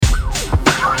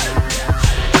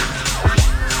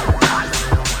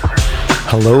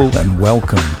Hello and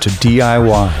welcome to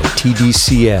DIY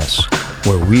TDCS,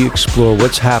 where we explore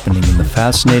what's happening in the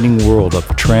fascinating world of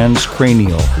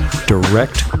transcranial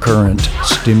direct current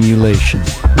stimulation.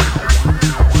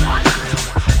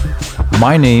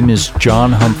 My name is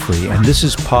John Humphrey, and this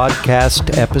is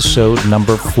podcast episode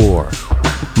number 4.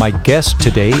 My guest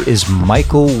today is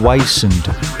Michael Wysand,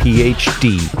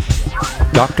 PhD.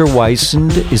 Dr.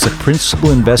 Wysand is a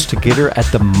principal investigator at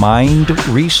the Mind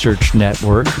Research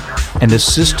Network and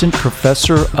assistant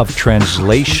professor of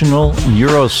translational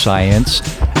neuroscience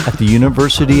at the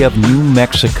University of New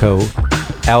Mexico,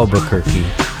 Albuquerque.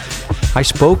 I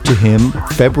spoke to him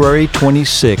February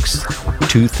 26,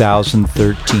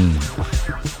 2013.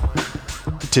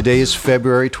 Today is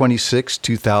February 26,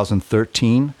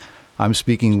 2013. I'm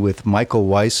speaking with Michael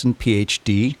Wysand,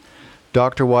 PhD.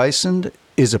 Dr. Wysand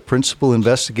is a principal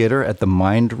investigator at the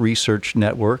Mind Research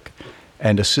Network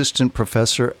and assistant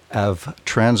professor of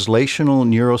translational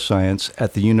neuroscience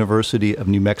at the University of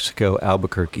New Mexico,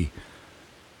 Albuquerque.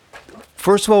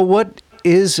 First of all, what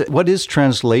is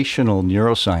translational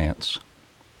neuroscience?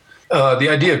 The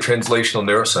idea of translational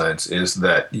neuroscience is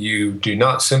that you do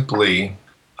not simply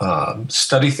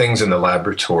study things in the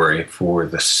laboratory for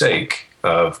the sake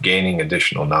of gaining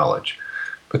additional knowledge,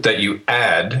 but that you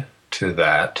add to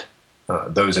that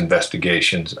those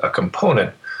investigations a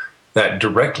component that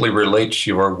directly relates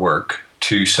your work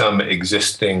to some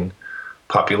existing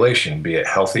population, be it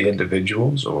healthy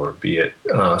individuals or be it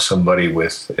somebody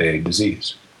with a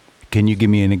disease. Can you give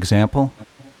me an example?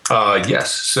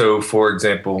 Yes. So, for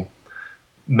example,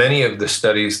 many of the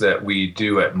studies that we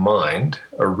do at Mind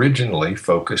originally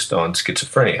focused on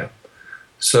schizophrenia.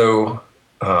 So,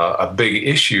 a big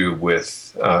issue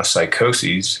with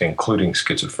psychoses, including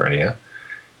schizophrenia,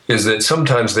 is that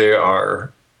sometimes they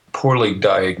are poorly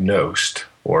diagnosed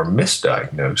or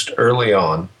misdiagnosed early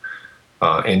on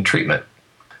in treatment.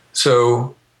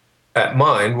 So at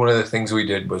Mind, one of the things we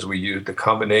did was we used a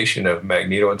combination of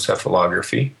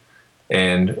magnetoencephalography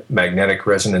and magnetic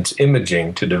resonance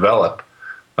imaging to develop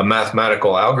a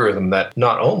mathematical algorithm that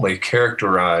not only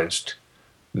characterized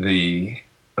the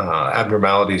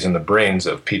abnormalities in the brains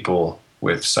of people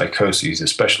with psychoses,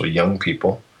 especially young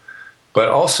people, but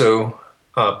also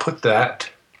put that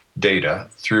data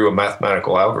through a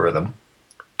mathematical algorithm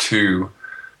to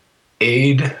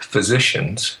aid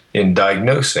physicians in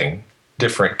diagnosing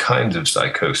different kinds of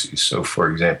psychoses. So, for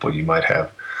example, you might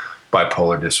have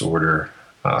bipolar disorder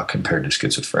compared to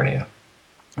schizophrenia.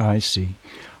 I see.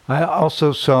 I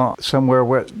also saw somewhere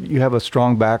where you have a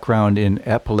strong background in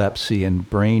epilepsy and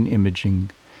brain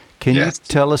imaging. Can Yes. you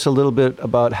tell us a little bit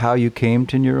about how you came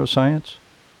to neuroscience?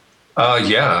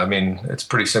 Yeah, I mean, it's a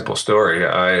pretty simple story.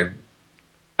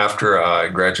 After I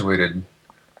graduated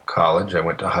college, I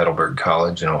went to Heidelberg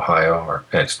College in Ohio, or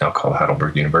it's now called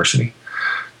Heidelberg University.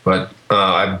 But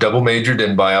I double majored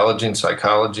in biology and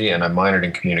psychology, and I minored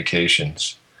in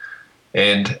communications.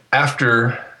 And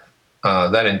after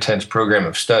that intense program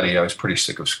of study, I was pretty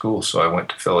sick of school, so I went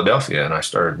to Philadelphia and I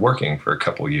started working for a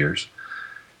couple of years.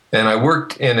 And I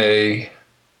worked in a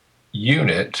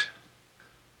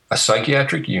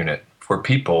psychiatric unit for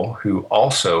people who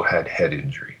also had head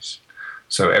injuries.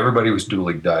 So everybody was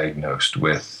dually diagnosed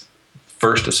with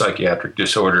first a psychiatric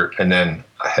disorder and then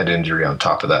a head injury on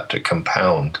top of that to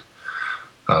compound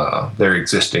their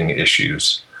existing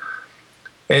issues.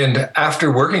 And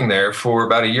after working there for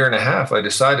about a year and a half, I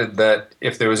decided that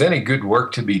if there was any good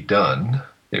work to be done,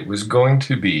 it was going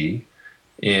to be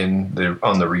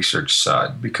on the research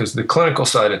side, because the clinical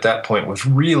side at that point was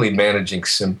really managing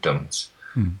symptoms,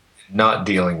 not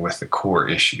dealing with the core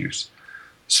issues.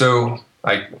 So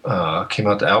I came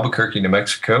out to Albuquerque, New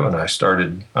Mexico, and I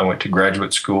went to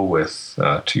graduate school with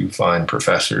two fine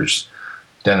professors,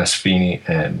 Dennis Feeney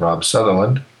and Rob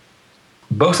Sutherland,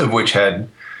 both of which had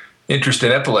interest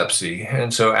in epilepsy.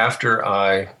 And so after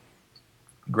I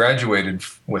graduated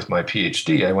with my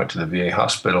PhD, I went to the VA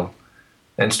hospital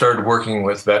and started working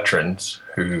with veterans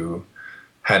who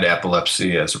had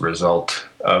epilepsy as a result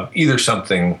of either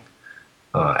something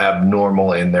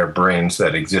abnormal in their brains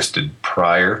that existed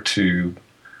prior to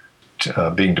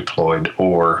being deployed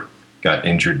or got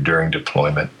injured during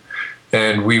deployment.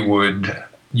 And we would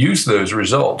use those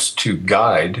results to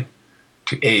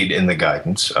aid in the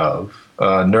guidance of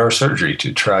neurosurgery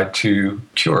to try to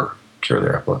cure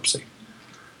their epilepsy.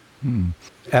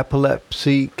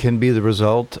 Epilepsy can be the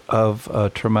result of a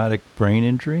traumatic brain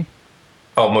injury?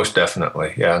 Oh, most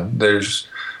definitely. Yeah,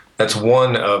 that's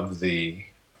one of the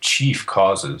chief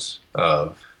causes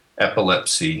of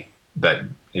epilepsy that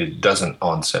it doesn't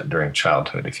onset during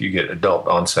childhood. If you get adult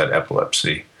onset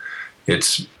epilepsy,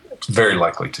 it's very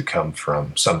likely to come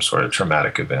from some sort of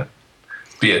traumatic event.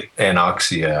 be it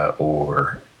anoxia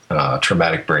or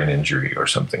traumatic brain injury or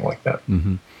something like that.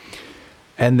 Mm-hmm.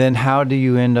 And then how do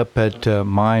you end up at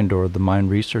MIND or the Mind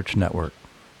Research Network?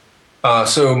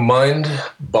 So MIND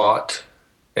bought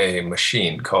a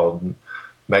machine called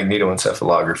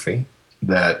magnetoencephalography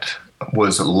that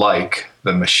was like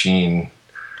the machine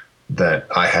that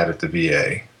I had at the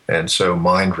VA. And so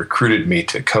MIND recruited me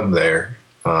to come there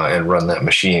and run that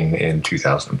machine in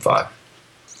 2005.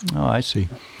 Oh, I see.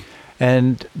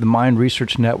 And the Mind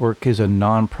Research Network is a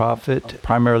nonprofit,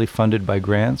 primarily funded by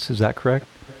grants. Is that correct?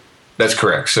 That's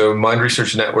correct. So Mind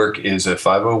Research Network is a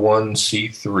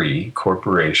 501c3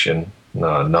 corporation,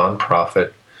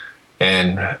 nonprofit,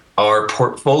 and our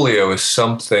portfolio is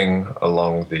something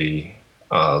along the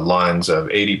lines of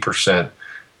 80%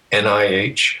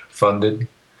 NIH funded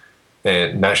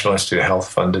and National Institute of Health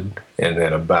funded, and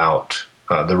then about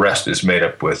the rest is made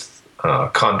up with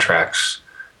contracts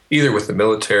either with the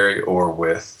military or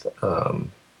with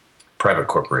private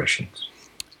corporations.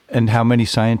 And how many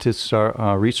scientists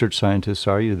research scientists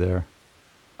are you there?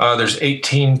 There's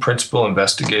 18 principal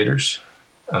investigators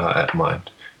at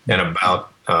MIND and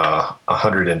about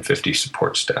 150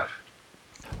 support staff.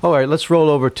 All right, let's roll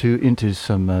over into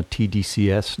some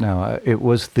TDCS now. It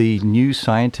was the New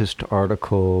Scientist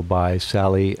article by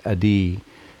Sally Adee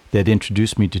that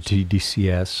introduced me to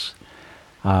TDCS.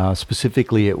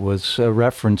 Specifically, it was a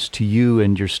reference to you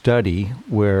and your study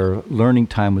where learning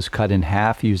time was cut in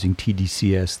half using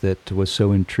TDCS that was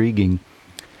so intriguing.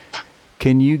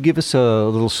 Can you give us a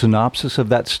little synopsis of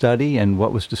that study and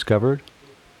what was discovered?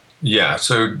 Yeah,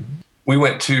 so we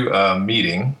went to a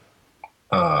meeting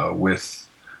with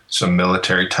some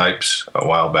military types a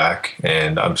while back,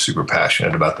 and I'm super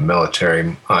passionate about the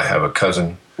military. I have a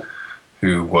cousin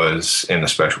who was in the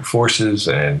Special Forces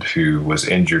and who was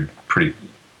injured pretty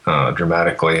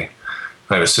dramatically.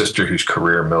 I have a sister who's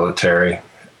career military,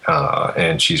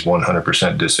 and she's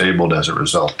 100% disabled as a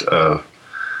result of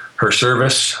her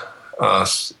service.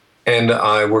 And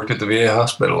I worked at the VA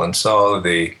hospital and saw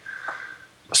the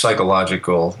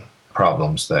psychological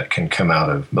problems that can come out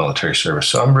of military service.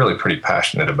 So I'm really pretty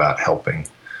passionate about helping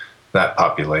that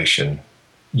population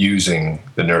using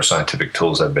the neuroscientific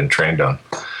tools I've been trained on.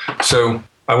 So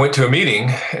I went to a meeting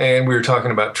and we were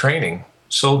talking about training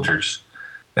soldiers.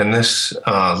 And this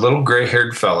little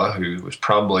gray-haired fella who was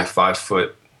probably 5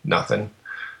 foot nothing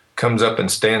comes up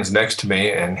and stands next to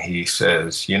me and he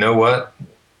says, "You know what?"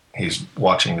 He's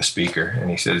watching the speaker and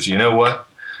he says, "You know what?"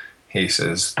 He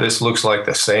says, "This looks like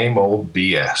the same old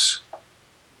BS."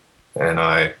 And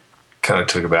I kind of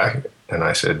took it back and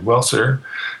I said, "Well, sir."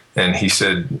 And he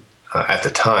said, at the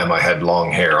time I had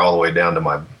long hair all the way down to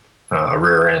my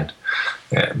rear end,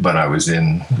 but I was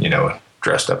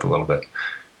dressed up a little bit.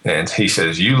 And he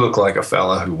says, "You look like a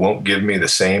fella who won't give me the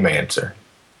same answer."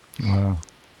 Wow.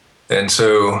 And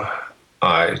so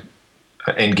I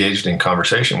engaged in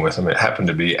conversation with him. It happened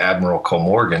to be Admiral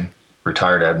Colmorgan,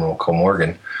 retired Admiral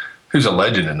Colmorgan, who's a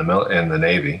legend in the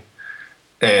Navy.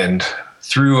 And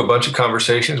through a bunch of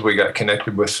conversations, we got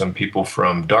connected with some people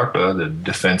from DARPA, the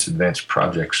Defense Advanced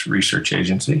Projects Research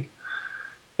Agency,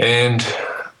 and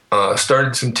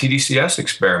started some TDCS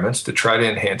experiments to try to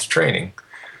enhance training.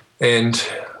 And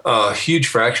a huge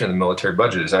fraction of the military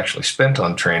budget is actually spent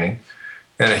on training,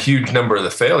 and a huge number of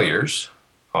the failures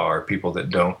are people that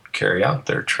don't carry out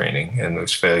their training, and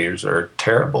those failures are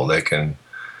terrible. They can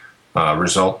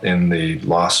result in the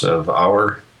loss of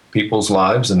our people's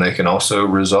lives, and they can also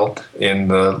result in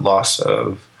the loss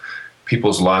of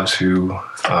people's lives who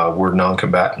were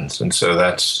non-combatants. And so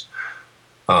that's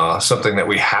something that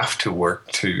we have to work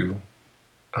to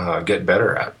get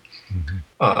better at. Mm-hmm.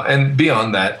 And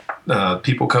beyond that,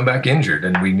 people come back injured,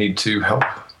 and we need to help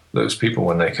those people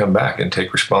when they come back and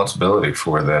take responsibility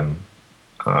for them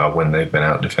when they've been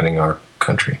out defending our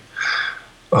country.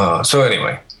 So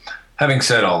anyway, having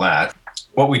said all that,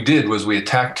 what we did was we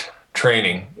attacked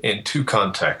training in two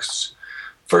contexts.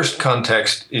 First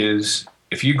context is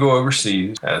if you go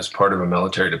overseas as part of a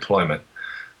military deployment,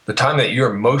 the time that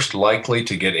you're most likely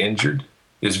to get injured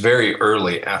is very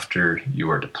early after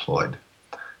you are deployed.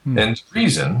 And the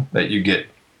reason that you get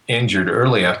injured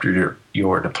early after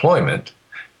your deployment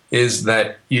is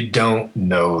that you don't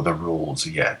know the rules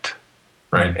yet,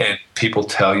 right? And people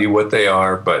tell you what they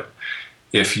are, but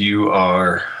if you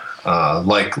are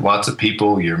like lots of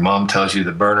people, your mom tells you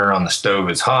the burner on the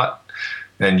stove is hot,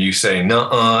 and you say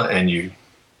nuh-uh, and you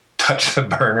touch the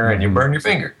burner and you burn your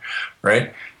finger,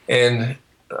 right? And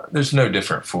there's no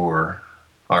different for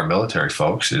our military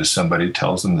folks. Is somebody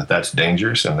tells them that that's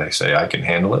dangerous and they say, "I can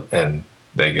handle it," and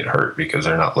they get hurt because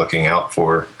they're not looking out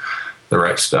for the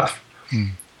right stuff.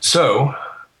 So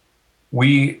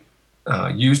we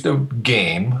used a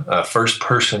game, a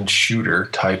first-person shooter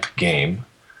type game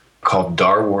called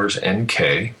Star Wars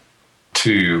NK,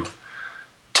 to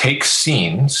take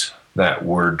scenes that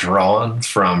were drawn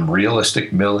from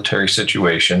realistic military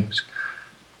situations,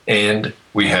 and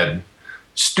we had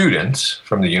students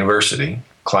from the university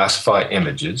classify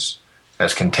images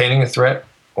as containing a threat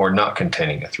or not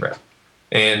containing a threat.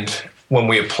 And when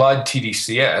we applied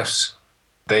TDCS,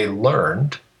 they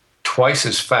learned twice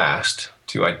as fast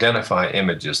to identify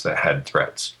images that had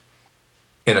threats.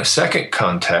 In a second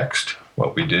context,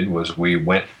 what we did was we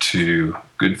went to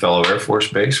Goodfellow Air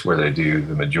Force Base, where they do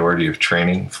the majority of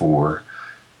training for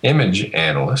image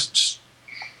analysts,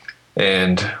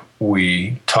 and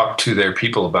we talked to their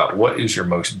people about what is your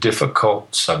most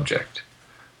difficult subject.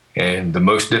 And the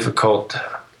most difficult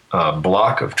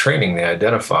block of training they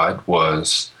identified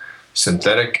was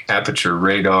synthetic aperture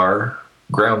radar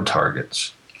ground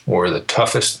targets, or the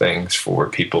toughest things for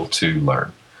people to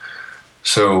learn.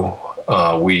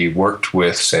 So we worked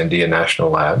with Sandia National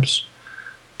Labs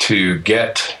to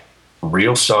get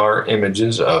real SAR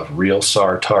images of real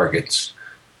SAR targets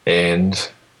and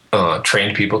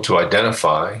trained people to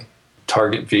identify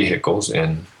target vehicles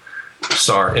in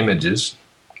SAR images,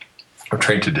 or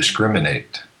trained to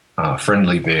discriminate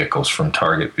friendly vehicles from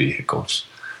target vehicles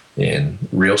in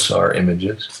real SAR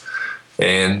images.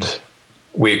 And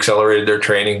we accelerated their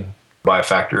training by a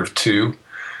factor of 2.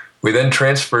 We then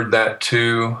transferred that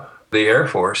to the Air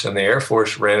Force, and the Air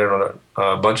Force ran it on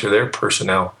a bunch of their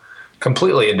personnel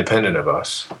completely independent of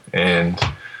us, and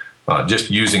just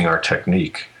using our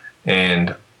technique.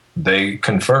 And they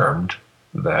confirmed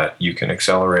that you can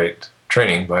accelerate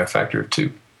training by a factor of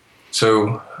 2.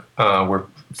 So we're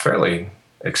fairly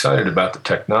excited about the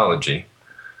technology.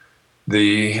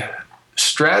 The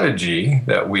strategy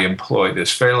that we employed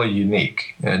is fairly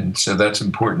unique, and so that's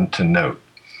important to note.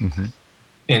 Mm-hmm.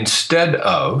 Instead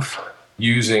of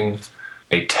using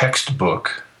a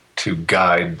textbook to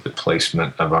guide the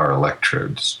placement of our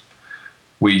electrodes,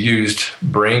 we used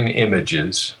brain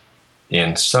images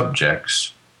in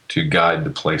subjects to guide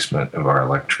the placement of our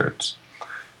electrodes.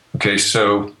 Okay,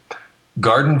 so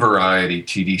garden variety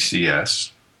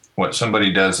TDCS, what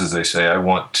somebody does is they say, I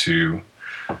want to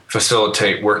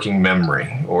facilitate working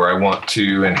memory, or I want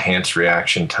to enhance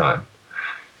reaction time.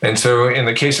 And so in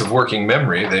the case of working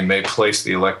memory, they may place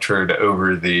the electrode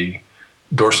over the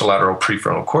dorsolateral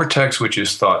prefrontal cortex, which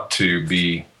is thought to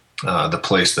be the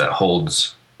place that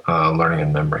holds learning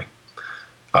and memory.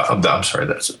 I'm sorry,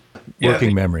 that's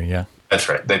working memory, yeah. That's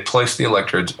right. They place the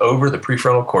electrodes over the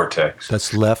prefrontal cortex.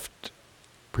 That's left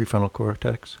prefrontal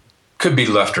cortex? Could be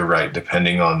left or right,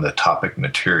 depending on the topic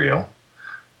material,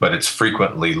 but it's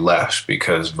frequently left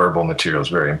because verbal material is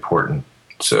very important.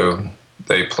 So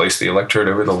they place the electrode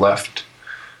over the left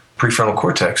prefrontal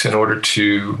cortex in order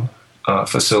to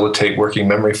facilitate working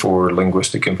memory for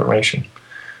linguistic information,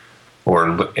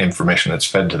 or information that's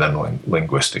fed to them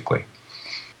linguistically.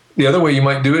 The other way you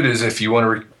might do it is if you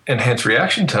want to enhance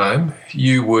reaction time,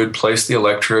 you would place the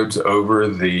electrodes over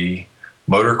the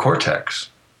motor cortex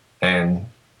and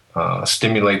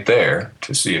stimulate there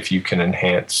to see if you can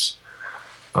enhance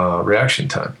reaction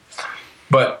time.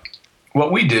 But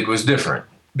what we did was different,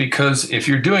 because if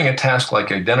you're doing a task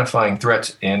like identifying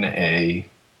threats in a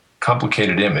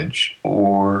complicated image,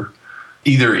 or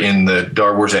either in the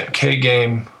Star Wars NK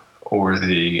game or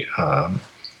the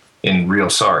in real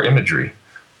SAR imagery,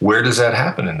 where does that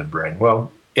happen in the brain?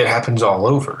 Well, it happens all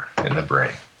over in the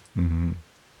brain. Mm-hmm.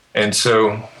 And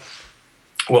so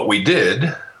what we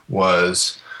did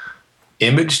was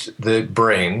imaged the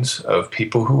brains of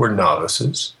people who were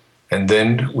novices, and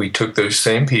then we took those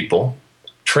same people,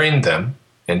 trained them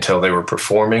until they were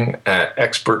performing at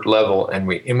expert level, and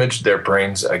we imaged their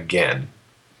brains again.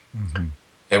 Mm-hmm.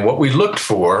 And what we looked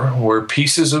for were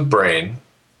pieces of brain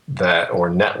or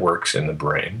networks in the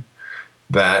brain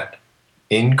that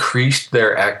increased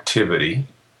their activity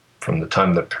from the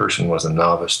time the person was a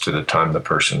novice to the time the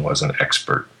person was an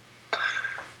expert.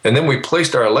 And then we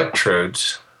placed our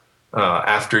electrodes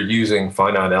after using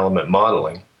finite element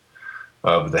modeling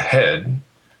of the head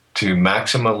to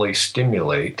maximally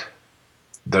stimulate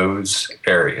those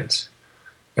areas.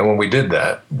 And when we did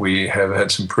that, we have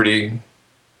had some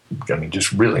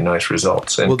just really nice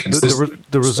results. And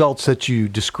the results that you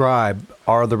describe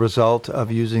are the result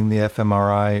of using the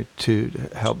fMRI to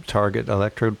help target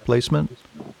electrode placement?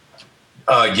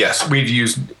 Yes, we've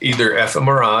used either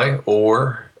fMRI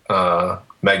or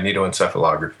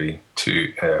magnetoencephalography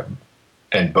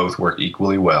and both work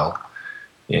equally well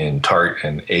in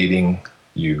aiding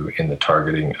you in the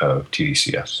targeting of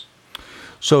TDCS.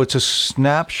 So it's a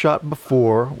snapshot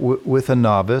before with a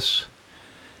novice.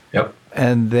 Yep.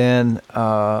 And then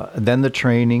the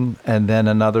training, and then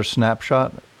another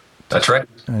snapshot. That's right.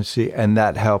 I see. And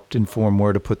that helped inform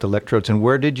where to put the electrodes. And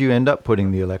where did you end up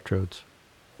putting the electrodes?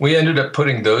 We ended up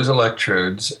putting those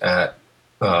electrodes at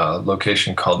a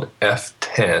location called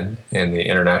F10 in the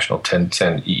International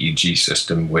 1010 EEG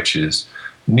system, which is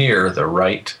near the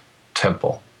right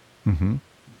temple. Mm-hmm.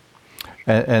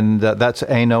 And that's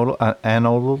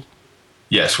anodal?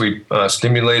 Yes, we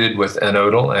stimulated with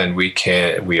anodal, and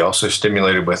we also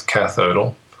stimulated with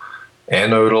cathodal.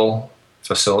 Anodal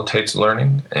facilitates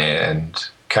learning, and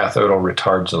cathodal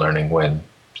retards learning when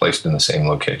placed in the same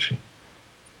location.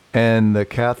 And the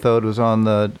cathode was on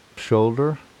the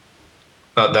shoulder?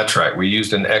 That's right. We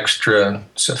used an extra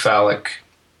cephalic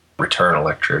return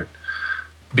electrode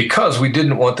because we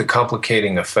didn't want the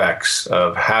complicating effects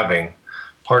of having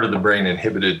part of the brain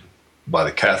inhibited by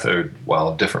the cathode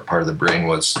while a different part of the brain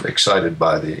was excited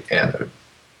by the anode.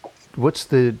 What's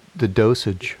the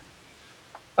dosage?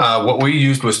 What we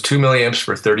used was 2 milliamps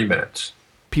for 30 minutes.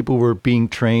 People were being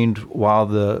trained while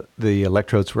the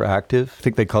electrodes were active. I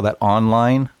think they call that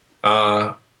online.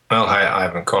 Well, I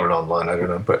haven't called it online. I don't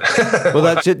know, but well,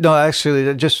 that's it. No,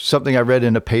 actually, just something I read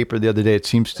in a paper the other day. It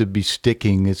seems to be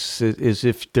sticking. It's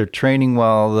if they're training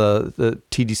while the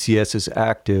TDCS is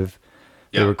active,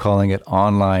 they were calling it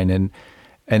online,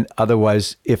 and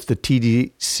otherwise, if the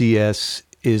TDCS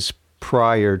is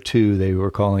prior to, they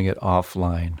were calling it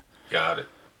offline. Got it.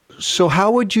 So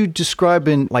how would you describe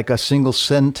in like a single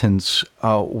sentence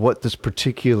what this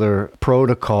particular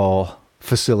protocol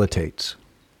facilitates?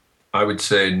 I would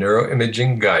say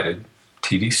neuroimaging guided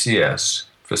TDCS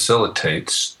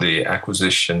facilitates the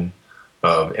acquisition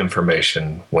of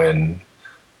information when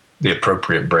the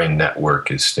appropriate brain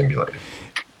network is stimulated.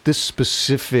 This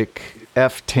specific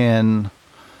F10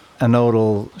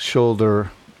 anodal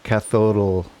shoulder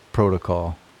cathodal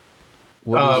protocol,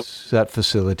 what is that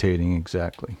facilitating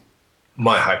exactly?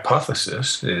 My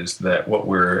hypothesis is that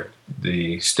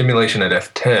the stimulation at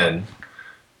F10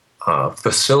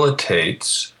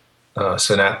 facilitates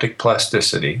synaptic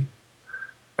plasticity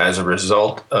as a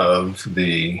result of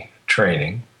the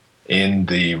training in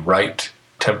the right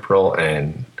temporal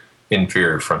and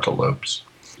inferior frontal lobes.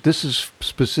 This is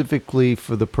specifically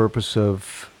for the purpose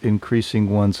of increasing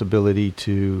one's ability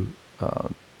to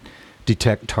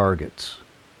detect targets.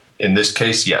 In this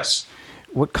case, yes.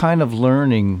 What kind of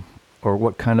learning or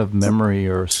what kind of memory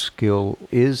or skill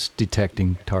is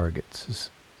detecting targets?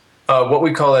 What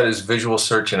we call that is visual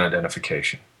search and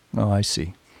identification. Oh, I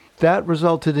see. That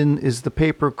resulted in, is the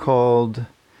paper called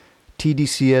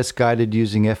TDCS guided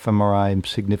using fMRI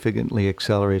significantly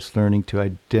accelerates learning to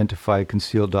identify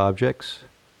concealed objects?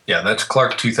 Yeah, that's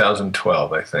Clark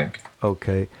 2012, I think.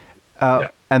 Okay.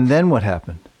 And then what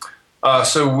happened?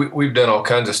 So we've done all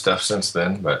kinds of stuff since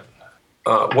then, but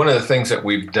one of the things that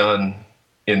we've done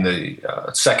in the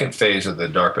second phase of the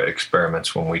DARPA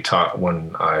experiments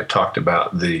when I talked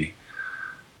about the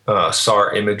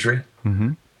SAR imagery,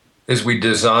 is we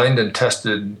designed and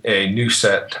tested a new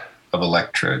set of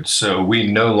electrodes. So we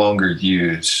no longer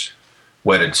use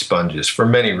wetted sponges for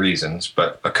many reasons,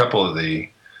 but a couple of the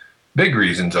big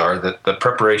reasons are that the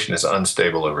preparation is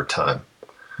unstable over time.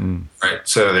 Right?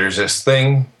 So there's this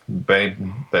thing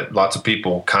that lots of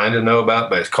people kind of know about,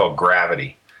 but it's called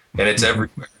gravity, and it's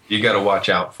everywhere. You got to watch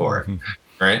out for it,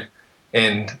 right?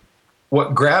 And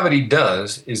what gravity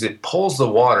does is it pulls the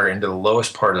water into the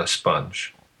lowest part of the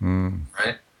sponge,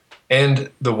 right? And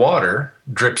the water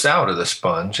drips out of the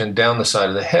sponge and down the side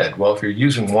of the head. Well, if you're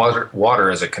using water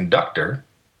as a conductor,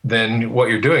 then what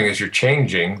you're doing is you're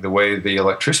changing the way the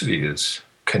electricity is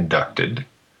conducted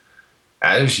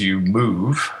as you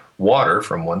move water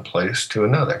from one place to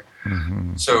another.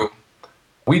 So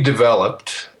we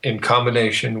developed, in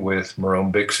combination with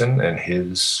Merome Bixen and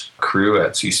his crew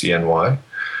at CCNY,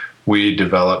 we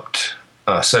developed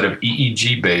a set of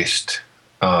EEG-based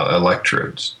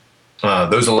electrodes.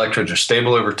 Those electrodes are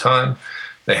stable over time.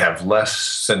 They have less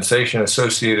sensation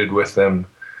associated with them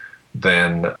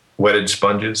than wetted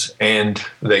sponges, and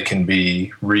they can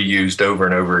be reused over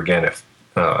and over again if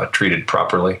treated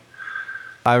properly.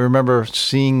 I remember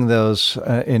seeing those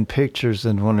in pictures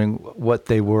and wondering what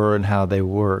they were and how they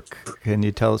work. Can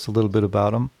you tell us a little bit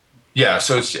about them? Yeah,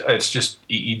 so it's just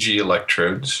EEG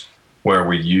electrodes where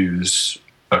we use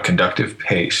a conductive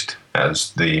paste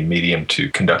as the medium to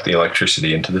conduct the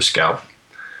electricity into the scalp.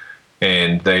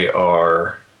 And they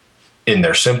are, in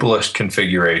their simplest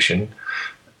configuration,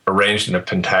 arranged in a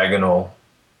pentagonal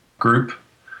group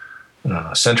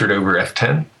centered over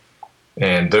F10.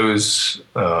 And those,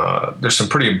 there's some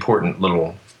pretty important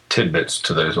little tidbits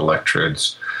to those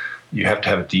electrodes. You have to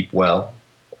have a deep well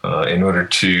in order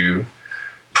to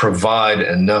provide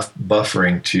enough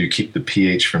buffering to keep the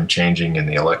pH from changing in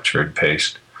the electrode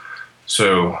paste.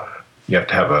 So you have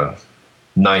to have a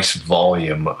nice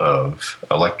volume of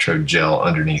electrode gel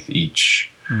underneath each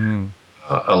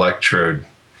electrode.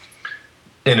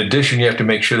 In addition, you have to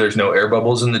make sure there's no air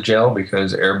bubbles in the gel,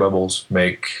 because air bubbles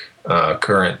make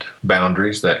current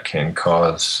boundaries that can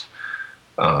cause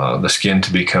the skin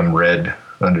to become red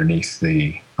underneath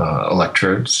the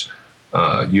electrodes.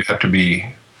 You have to be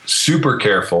super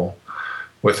careful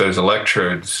with those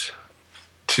electrodes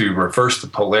to reverse the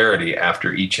polarity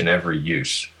after each and every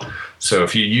use. So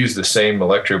if you use the same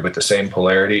electrode with the same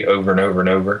polarity over and over and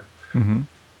over,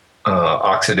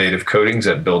 oxidative coatings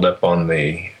that build up on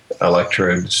the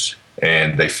electrodes,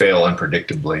 and they fail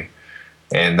unpredictably.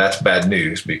 And that's bad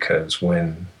news, because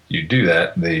when you do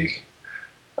that, the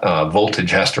voltage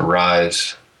has to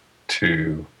rise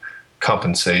to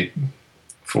compensate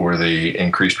for the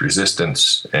increased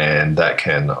resistance, and that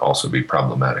can also be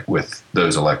problematic with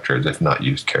those electrodes if not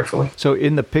used carefully. So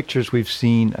in the pictures we've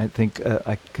seen, I think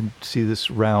I can see this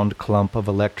round clump of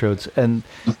electrodes, and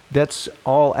that's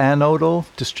all anodal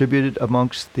distributed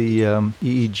amongst the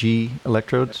EEG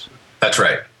electrodes? That's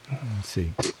right. Let's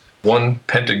see. One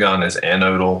pentagon is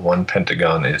anodal, one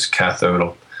pentagon is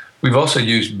cathodal. We've also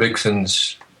used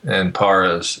Bixen's and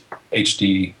Para's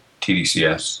HD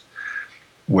TDCS,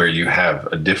 where you have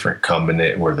a different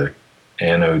combination, where the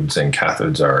anodes and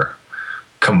cathodes are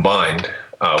combined.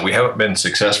 We haven't been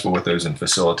successful with those in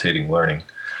facilitating learning.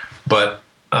 But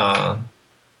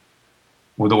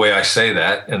with the way I say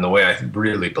that, and the way I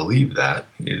really believe that,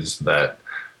 is that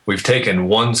we've taken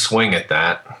one swing at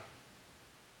that,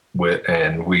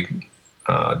 and we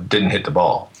didn't hit the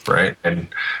ball, right? And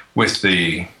with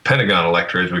the pentagon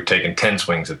electrodes, we've taken 10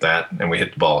 swings at that, and we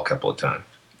hit the ball a couple of times.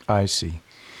 I see.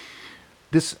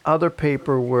 This other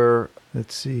paper where,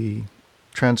 let's see,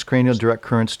 transcranial direct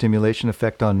current stimulation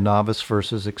effect on novice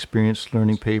versus experienced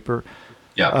learning paper.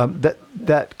 Yeah.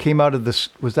 That came out of this.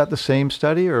 Was that the same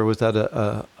study, or was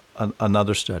that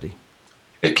another study?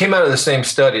 It came out of the same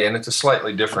study, and it's a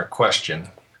slightly different question.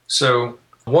 So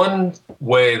one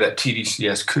way that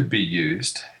TDCS could be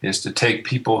used is to take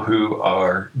people who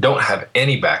don't have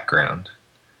any background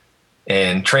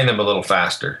and train them a little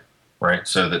faster, right?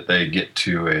 So that they get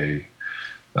to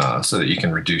so that you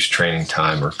can reduce training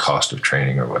time or cost of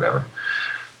training or whatever.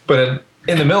 But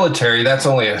in the military, that's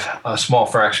only a small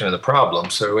fraction of the problem.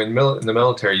 So in the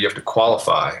military, you have to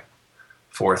qualify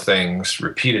for things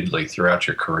repeatedly throughout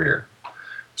your career.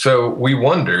 So we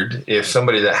wondered if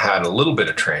somebody that had a little bit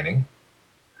of training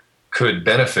could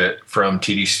benefit from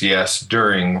TDCS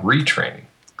during retraining.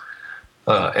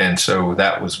 And so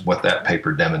that was what that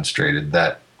paper demonstrated,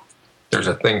 that there's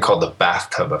a thing called the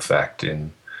bathtub effect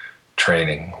in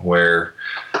training, where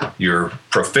you're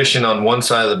proficient on one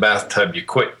side of the bathtub, you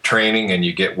quit training, and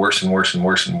you get worse and worse and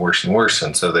worse and worse and worse.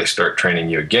 And so they start training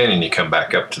you again, and you come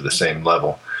back up to the same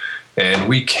level. And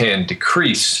we can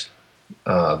decrease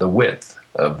the width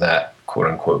of that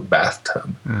quote-unquote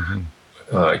bathtub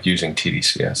using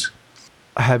TDCS.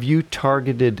 Have you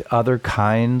targeted other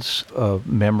kinds of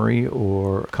memory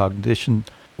or cognition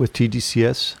with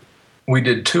TDCS? We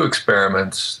did 2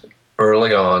 experiments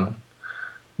early on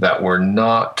that were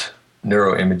not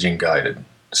neuroimaging guided.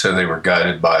 So they were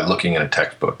guided by looking at a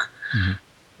textbook,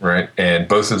 right? And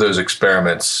both of those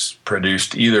experiments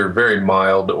produced either very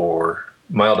mild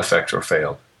effects or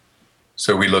failed.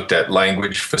 So we looked at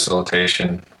language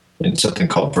facilitation in something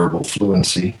called verbal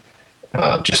fluency,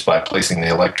 just by placing the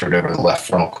electrode over the left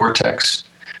frontal cortex.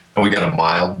 And we got a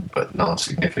mild but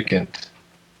non-significant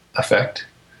effect.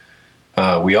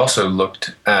 We also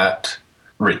looked at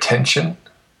retention.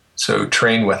 So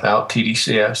train without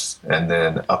TDCS and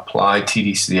then apply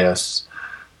TDCS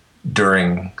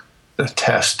during the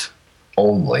test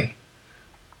only,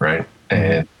 right?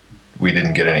 And we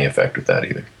didn't get any effect with that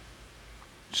either.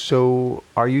 So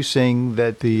are you saying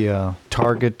that the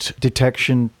target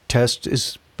detection test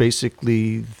is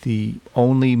basically the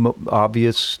only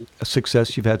obvious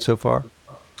success you've had so far?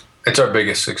 It's our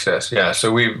biggest success, yeah.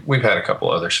 So we've had a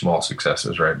couple other small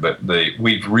successes, right? But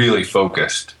we've really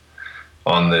focused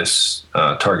on this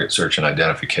target search and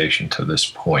identification to this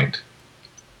point.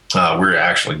 We're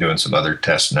actually doing some other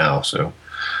tests now,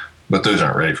 but those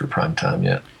aren't ready for prime time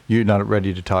yet. You're not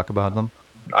ready to talk about them?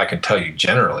 I can tell you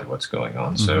generally what's going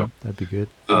on. So that'd be good.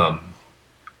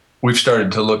 We've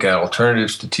started to look at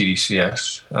alternatives to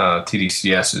TDCS.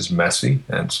 TDCS is messy,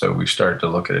 and so we've started to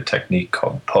look at a technique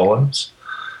called POEMS.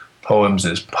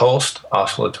 POEMS is pulsed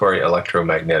oscillatory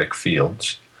electromagnetic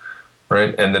fields,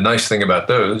 right? And the nice thing about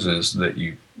those is that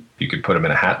you could put them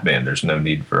in a hat band. There's no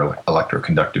need for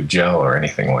electroconductive gel or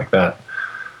anything like that.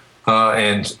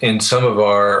 And in some of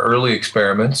our early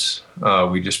experiments,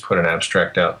 we just put an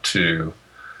abstract out to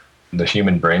the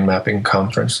Human Brain Mapping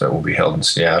Conference that will be held in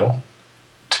Seattle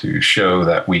to show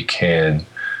that we can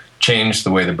change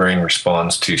the way the brain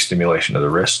responds to stimulation of the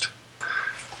wrist.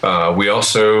 We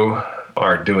also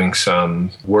are doing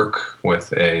some work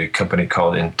with a company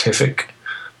called Intific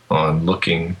on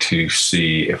looking to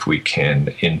see if we can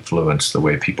influence the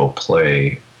way people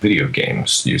play video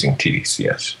games using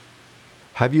TDCS.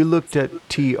 Have you looked at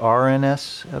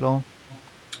TRNS at all?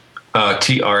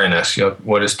 TRNS,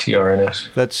 what is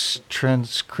TRNS? That's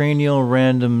transcranial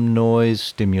random noise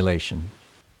stimulation.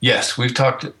 Yes, we've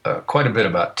talked quite a bit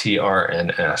about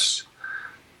TRNS.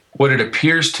 What it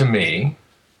appears to me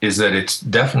is that it's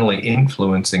definitely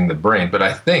influencing the brain, but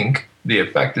I think the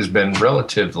effect has been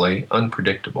relatively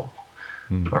unpredictable.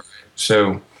 All right.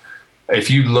 So if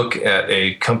you look at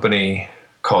a company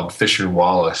called Fisher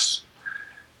Wallace,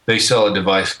 they sell a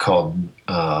device called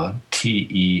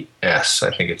TES.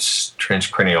 I think it's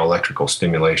transcranial electrical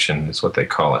stimulation is what they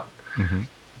call it. Mm-hmm.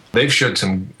 They've showed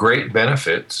some great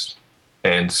benefits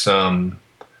and some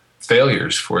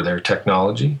failures for their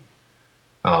technology.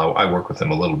 I work with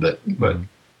them a little bit, but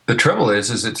the trouble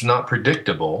is it's not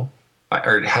predictable,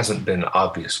 or it hasn't been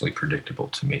obviously predictable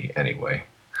to me anyway,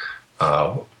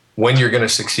 when you're going to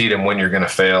succeed and when you're going to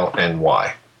fail and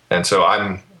why. And so I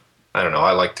don't know,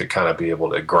 I like to kind of be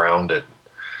able to ground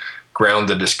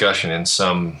the discussion in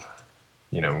some,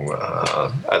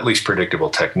 at least predictable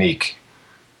technique.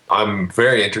 I'm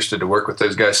very interested to work with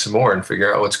those guys some more and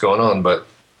figure out what's going on, but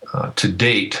to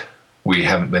date, we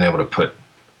haven't been able to put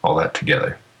all that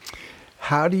together.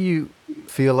 How do you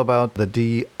feel about the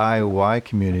DIY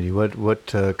community? What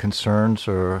concerns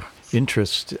or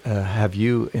interest have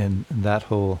you in that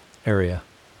whole area?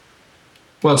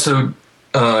 Well, so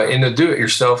in the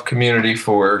do-it-yourself community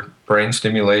for brain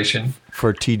stimulation.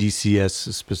 For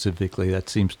TDCS specifically, that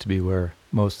seems to be where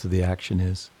most of the action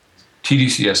is.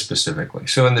 TDCS specifically.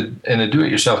 So in the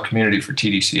do-it-yourself community for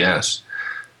TDCS,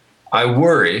 I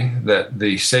worry that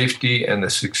the safety and the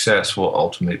success will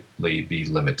ultimately be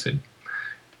limited.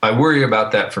 I worry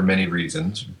about that for many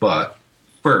reasons, but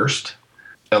first,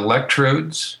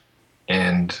 electrodes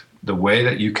and the way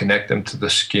that you connect them to the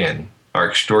skin are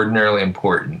extraordinarily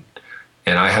important,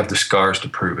 and I have the scars to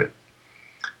prove it.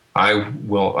 I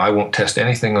won't test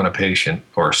anything on a patient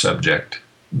or a subject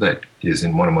that is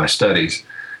in one of my studies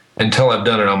until I've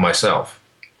done it on myself.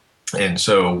 And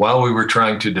so while we were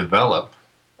trying to develop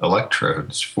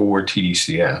electrodes for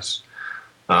TDCS,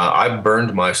 I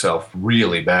burned myself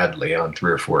really badly on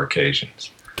 3 or 4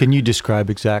 occasions. Can you describe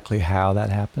exactly how that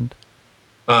happened?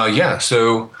 Yeah,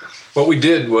 so what we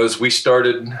did was we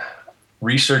started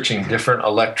researching different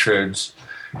electrodes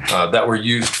that were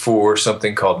used for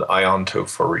something called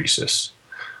iontophoresis.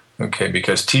 Okay,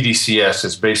 because TDCS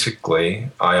is basically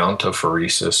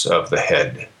iontophoresis of the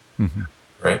head,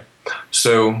 right?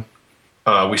 So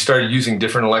we started using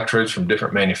different electrodes from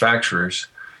different manufacturers,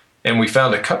 and we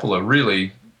found a couple of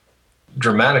really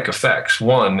dramatic effects.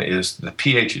 One is the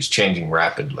pH is changing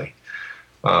rapidly.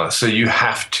 So you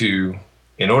have to,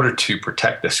 in order to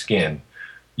protect the skin,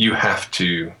 you have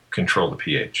to control the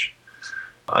pH.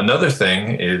 Another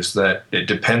thing is that it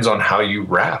depends on how you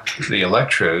wrap the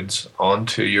electrodes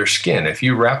onto your skin. If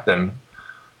you wrap them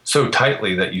so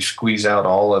tightly that you squeeze out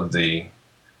all of the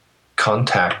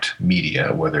contact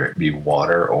media, whether it be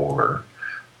water or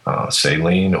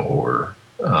saline or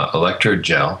electrode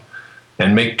gel,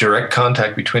 and make direct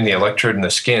contact between the electrode and the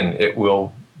skin, it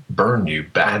will burn you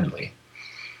badly.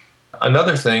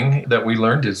 Another thing that we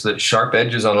learned is that sharp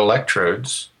edges on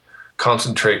electrodes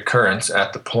concentrate currents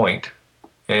at the point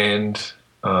and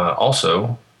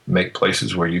also make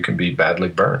places where you can be badly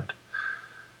burned.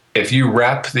 If you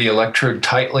wrap the electrode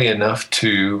tightly enough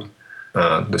to,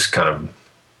 this kind of,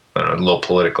 I don't know, a little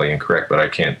politically incorrect, but I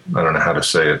don't know how to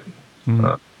say it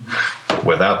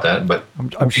without that. But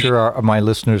I'm sure my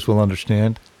listeners will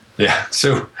understand. Yeah,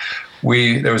 so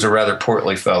there was a rather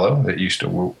portly fellow that used to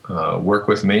work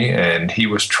with me, and he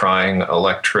was trying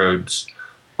electrodes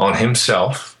on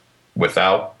himself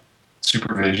without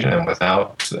supervision and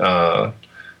without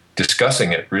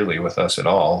discussing it really with us at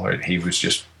all. He was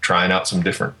just trying out some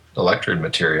different electrode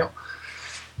material.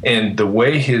 And the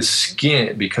way his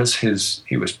skin, because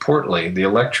he was portly, the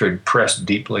electrode pressed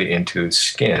deeply into his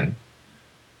skin.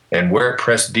 And where it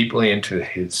pressed deeply into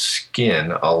his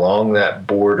skin, along that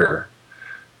border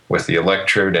with the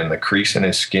electrode and the crease in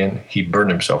his skin, he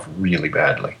burned himself really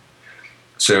badly.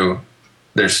 So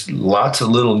there's lots of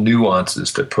little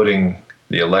nuances to putting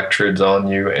the electrodes on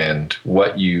you and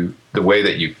the way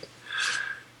that you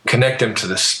connect them to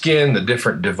the skin, the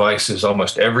different devices.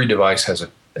 Almost every device has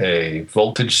a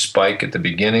voltage spike at the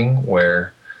beginning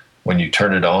where when you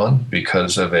turn it on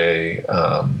because of the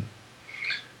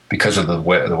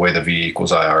way the V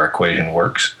equals IR equation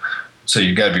works. So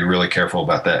you've got to be really careful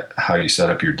about that, how you set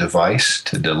up your device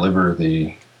to deliver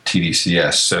the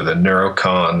TDCS. So the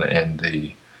Neurocon and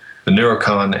the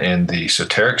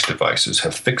Soterix devices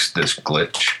have fixed this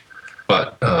glitch,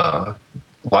 but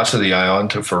lots of the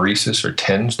iontophoresis or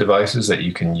TENS devices that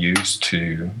you can use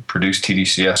to produce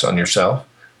TDCS on yourself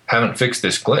haven't fixed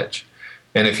this glitch.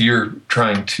 And if you're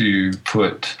trying to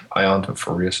put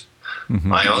iontophorese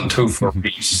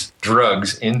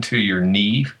drugs into your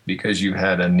knee because you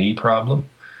had a knee problem,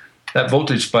 that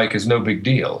voltage spike is no big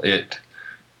deal. It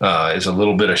is a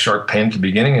little bit of sharp pain at the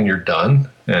beginning and you're done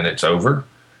and it's over.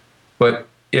 But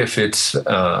if it's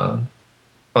on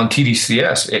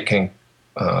TDCS, it can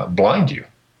blind you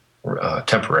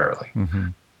temporarily,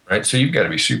 right? So you've got to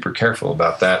be super careful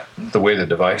about that, the way the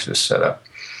device is set up.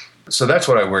 So that's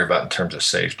what I worry about in terms of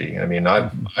safety. I mean,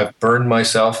 I've burned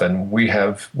myself, and we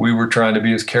were trying to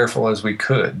be as careful as we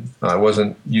could. I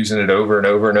wasn't using it over and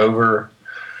over and over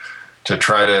to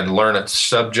try to learn a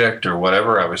subject or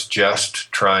whatever. I was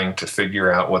just trying to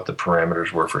figure out what the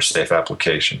parameters were for safe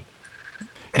application.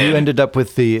 You ended up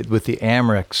with the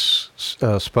Amrex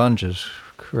sponges,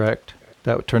 correct?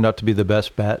 That turned out to be the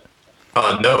best bet?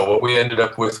 No, what we ended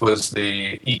up with was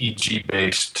the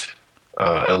EEG-based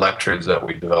electrodes that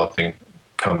we developed in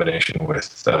combination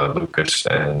with Lucas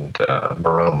and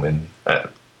Marome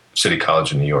at City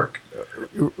College in New York.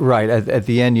 Right. At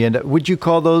the end, you end up, would you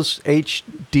call those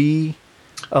HD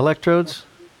electrodes?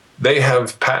 They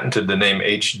have patented the name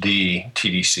HD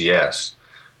TDCS.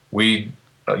 We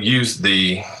use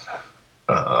a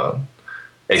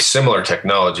similar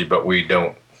technology, but we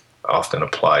don't often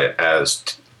apply it as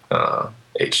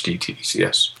HD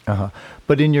TDCS.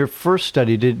 But in your first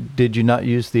study, did you not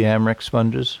use the Amrex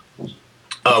sponges?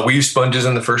 We used sponges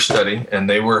in the first study, and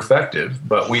they were effective.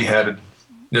 But we had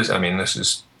this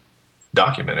is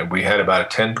documented. We had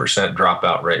about a 10%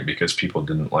 dropout rate because people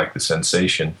didn't like the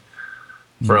sensation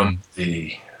from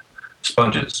the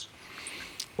sponges.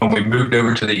 When we moved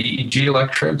over to the EEG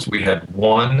electrodes, we had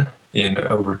 1 in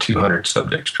over 200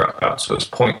 subjects drop out, so it's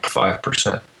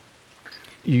 0.5%.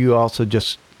 You also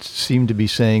just seem to be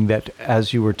saying that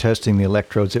as you were testing the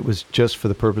electrodes, it was just for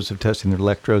the purpose of testing the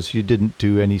electrodes. You didn't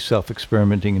do any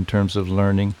self-experimenting in terms of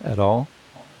learning at all?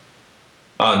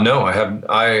 No, I haven't.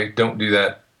 I don't do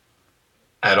that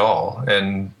at all.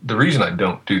 And the reason I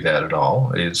don't do that at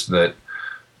all is that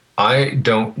I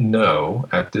don't know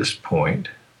at this point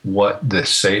what the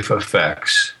safe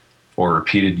effects for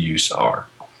repeated use are.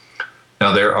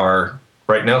 Now, there are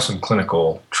right now some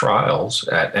clinical trials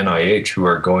at NIH who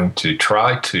are going to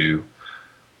try to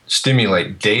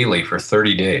stimulate daily for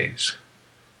 30 days,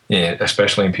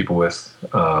 especially in people with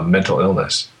mental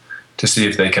illness, to see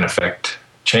if they can affect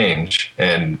change.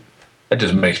 And that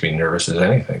just makes me nervous as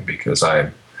anything, because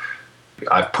I've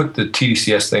put the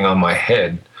TDCS thing on my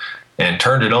head and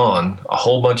turned it on a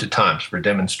whole bunch of times for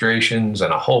demonstrations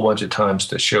and a whole bunch of times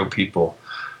to show people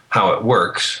how it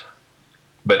works,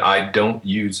 but I don't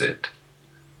use it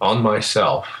on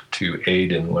myself to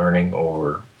aid in learning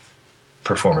or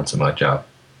performance of my job,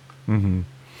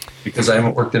 because I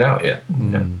haven't worked it out yet.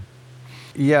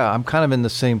 Yeah, I'm kind of in the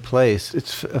same place.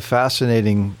 It's a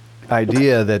fascinating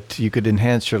idea that you could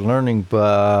enhance your learning,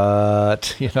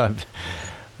 but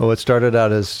what started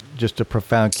out as just a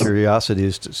profound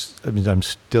curiosity I'm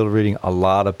still reading a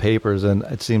lot of papers, and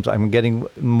it seems I'm getting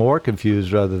more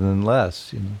confused rather than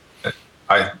less.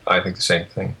 I think the same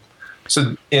thing.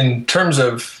 So in terms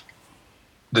of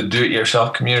the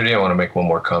do-it-yourself community, I want to make one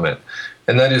more comment,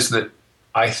 and that is that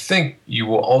I think you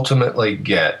will ultimately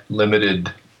get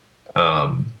limited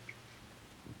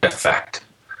effect,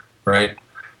 right?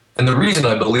 And the reason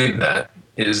I believe that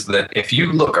is that if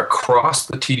you look across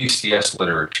the TDCS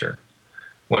literature,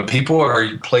 when people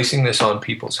are placing this on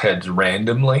people's heads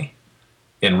randomly,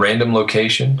 in random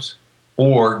locations,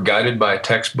 or guided by a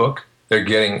textbook, they're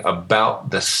getting about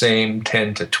the same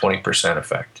 10 to 20%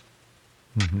 effect.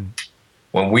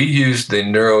 When we use the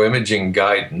neuroimaging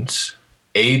guidance,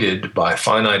 aided by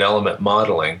finite element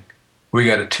modeling, we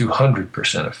got a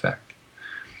 200% effect.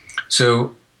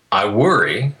 So I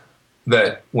worry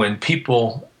that when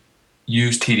people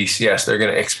use TDCS, they're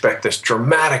going to expect this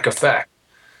dramatic effect.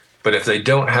 But if they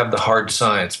don't have the hard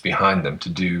science behind them to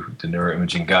do the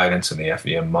neuroimaging guidance and the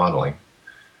FEM modeling,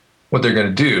 what they're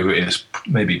going to do is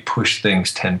maybe push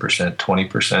things 10%,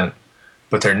 20%,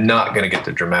 but they're not going to get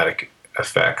the dramatic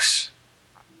effects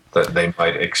that they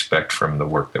might expect from the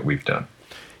work that we've done.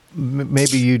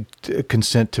 Maybe you'd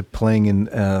consent to playing in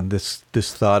this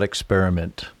thought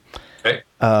experiment. Okay.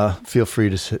 Feel free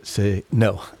to say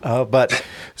no. But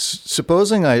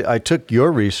supposing I took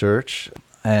your research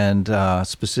and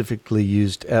specifically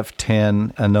used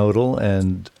F10 anodal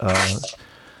and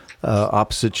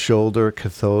opposite shoulder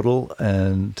cathodal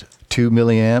and 2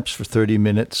 milliamps for 30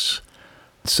 minutes.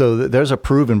 So there's a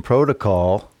proven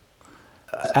protocol.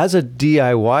 As a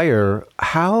DIYer,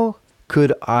 how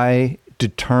could I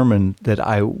determine that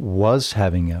I was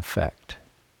having an effect?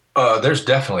 There's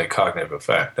definitely a cognitive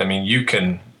effect. I mean, you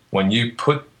can, when you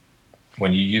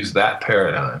use that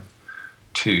paradigm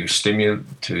to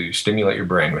stimulate your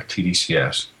brain with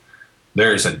TDCS,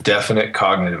 there is a definite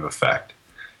cognitive effect.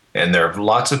 And there are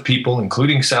lots of people,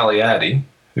 including Sally Addy,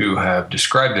 who have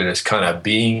described it as kind of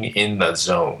being in the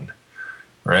zone,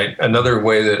 right? Another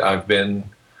way that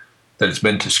it's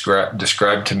been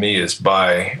described to me is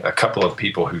by a couple of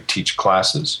people who teach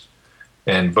classes,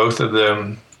 and both of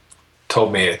them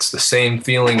told me it's the same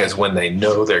feeling as when they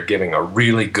know they're giving a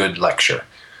really good lecture,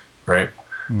 right?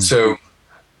 So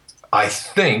I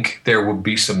think there will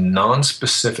be some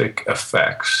non-specific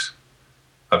effects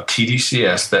of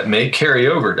TDCS that may carry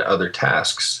over to other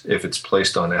tasks if it's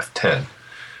placed on F10.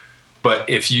 But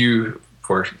if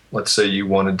let's say you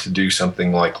wanted to do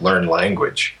something like learn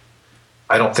language,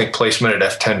 I don't think placement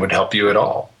at F10 would help you at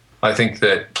all. I think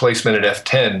that placement at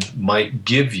F10 might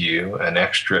give you an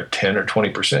extra 10 or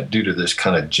 20% due to this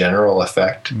kind of general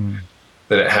effect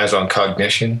that it has on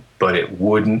cognition, but it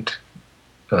wouldn't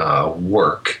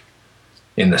work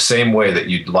in the same way that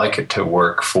you'd like it to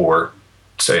work for,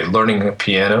 say, learning a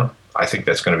piano. I think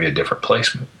that's going to be a different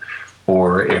placement.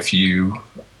 Or if you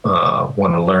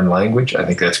want to learn language, I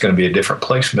think that's going to be a different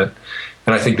placement.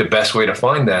 And I think the best way to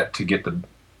find that, to get the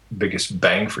biggest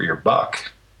bang for your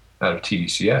buck out of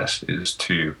TDCS, is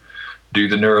to do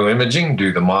the neuroimaging,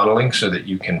 do the modeling, so that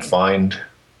you can find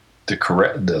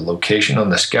the location on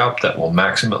the scalp that will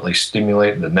maximally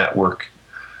stimulate the network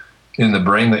in the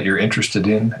brain that you're interested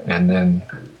in, and then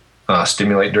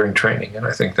stimulate during training. And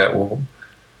I think that'll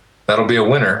be a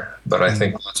winner. But I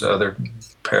think lots of other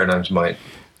paradigms might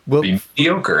be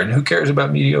mediocre, and who cares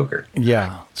about mediocre?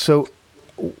 Yeah. So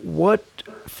what,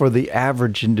 for the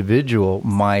average individual,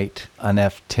 might an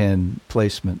F10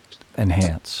 placement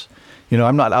enhance?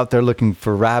 I'm not out there looking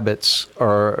for rabbits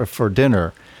or for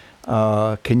dinner.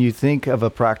 Can you think of a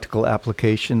practical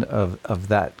application of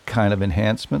that kind of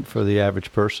enhancement for the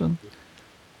average person?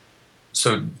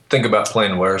 So think about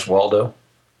playing Where's Waldo.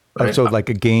 Right? So like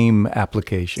a game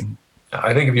application.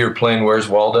 I think if you were playing Where's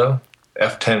Waldo,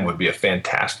 F10 would be a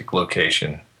fantastic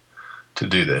location to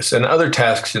do this. And other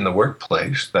tasks in the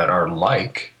workplace that are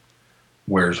like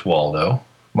Where's Waldo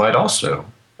might also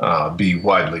be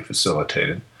widely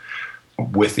facilitated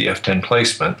with the F10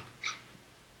 placement.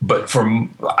 But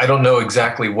I don't know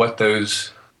exactly what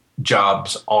those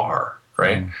jobs are,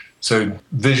 right? So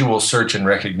visual search and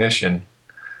recognition,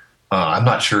 I'm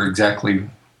not sure exactly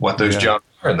what those jobs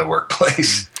are in the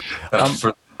workplace.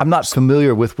 I'm not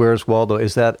familiar with Where's Waldo.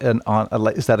 Is that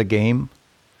a game?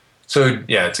 So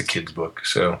yeah, it's a kid's book.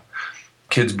 So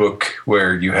kid's book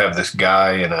where you have this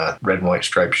guy in a red and white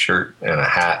striped shirt and a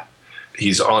hat.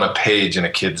 He's on a page in a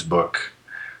kid's book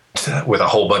with a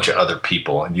whole bunch of other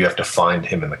people, and you have to find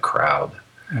him in the crowd.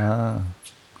 You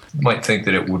might think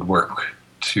that it would work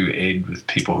to aid with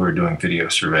people who are doing video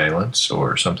surveillance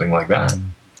or something like that.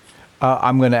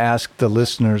 I'm going to ask the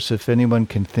listeners if anyone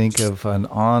can think of an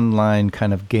online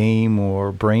kind of game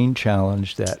or brain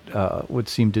challenge that would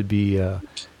seem to be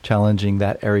challenging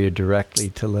that area directly,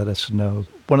 to let us know.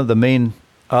 One of the main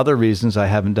other reasons I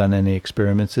haven't done any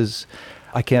experiments is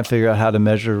I can't figure out how to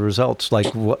measure results.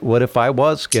 Like, what if I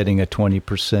was getting a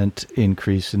 20%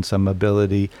 increase in some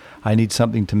ability? I need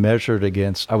something to measure it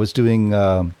against. I was doing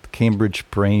Cambridge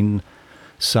Brain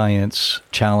Science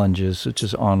challenges, which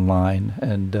is online,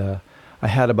 and I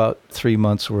had about 3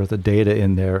 months worth of data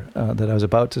in there that I was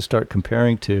about to start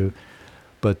comparing to,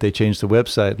 but they changed the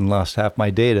website and lost half my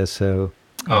data. So,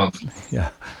 yeah.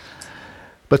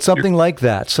 But something like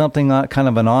that, something kind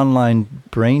of an online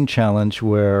brain challenge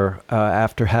where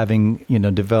after having,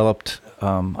 developed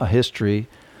a history,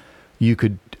 you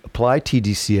could apply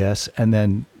TDCS and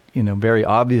then, very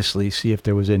obviously see if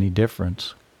there was any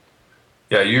difference.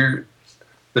 Yeah,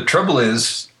 the trouble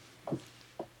is,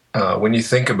 when you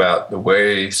think about the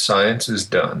way science is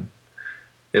done,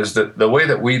 is that the way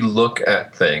that we look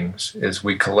at things is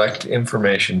we collect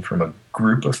information from a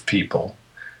group of people,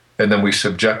 and then we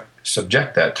subject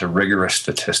that to rigorous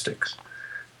statistics.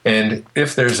 And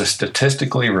if there's a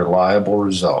statistically reliable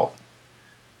result,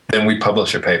 then we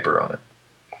publish a paper on it.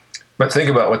 But think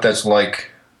about what that's like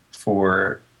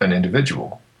for an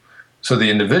individual. So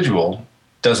the individual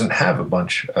doesn't have a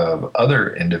bunch of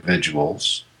other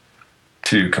individuals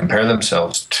to compare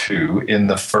themselves to in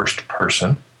the first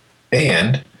person,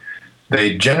 and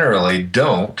they generally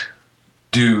don't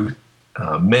do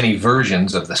many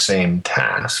versions of the same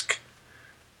task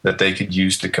that they could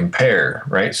use to compare,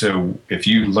 right? So if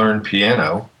you learn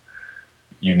piano,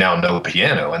 you now know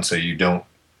piano, and so you don't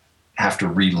have to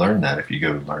relearn that if you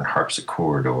go learn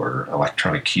harpsichord or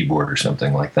electronic keyboard or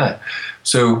something like that.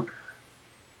 So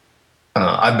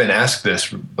I've been asked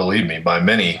this, believe me, by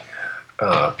many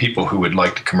people who would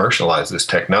like to commercialize this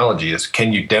technology is,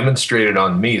 can you demonstrate it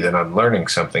on me that I'm learning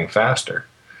something faster?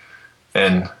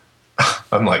 And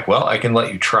I'm like, well, I can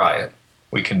let you try it.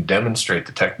 We can demonstrate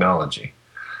the technology.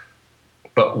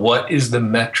 But what is the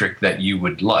metric that you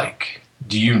would like?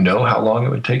 Do you know how long it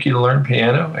would take you to learn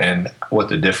piano and what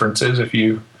the difference is if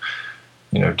you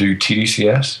do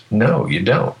TDCS? No, you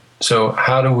don't. So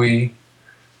how do we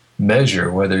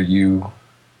measure whether you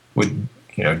would,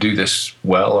 do this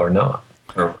well or not,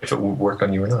 or if it would work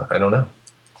on you or not? I don't know.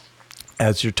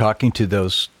 As you're talking to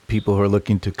those people who are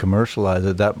looking to commercialize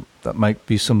it, that might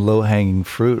be some low-hanging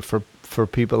fruit for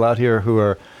people out here who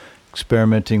are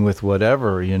experimenting with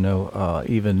whatever,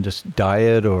 even just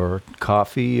diet or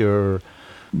coffee or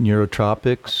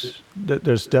neurotropics.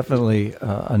 There's definitely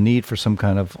a need for some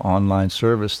kind of online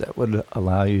service that would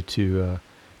allow you to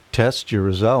test your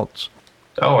results.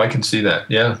 Oh, I can see that.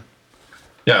 Yeah.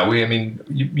 Yeah,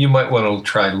 you might want to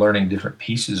try learning different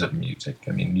pieces of music.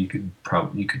 I mean, you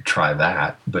could try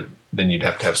that, but then you'd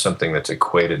have to have something that's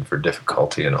equated for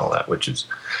difficulty and all that, which is,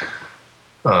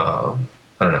 I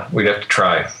don't know. We'd have to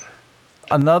try.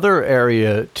 Another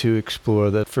area to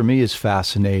explore that for me is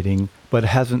fascinating, but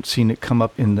hasn't seen it come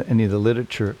up in any of the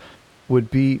literature, would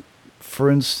be,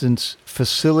 for instance,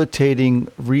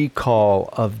 facilitating recall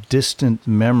of distant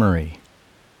memory.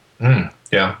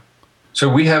 Yeah. So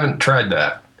we haven't tried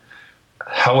that.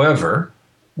 However,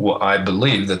 I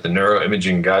believe that the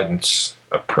neuroimaging guidance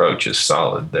approach is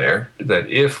solid there, that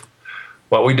if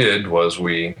what we did was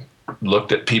we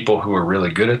looked at people who were really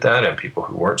good at that and people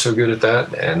who weren't so good at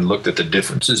that and looked at the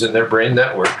differences in their brain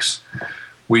networks,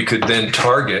 we could then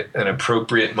target an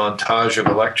appropriate montage of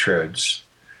electrodes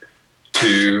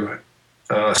to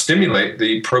stimulate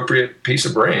the appropriate piece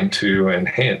of brain to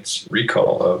enhance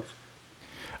recall of.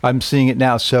 I'm seeing it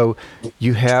now. So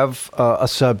you have a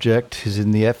subject who's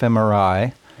in the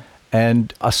fMRI,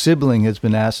 and a sibling has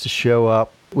been asked to show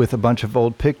up with a bunch of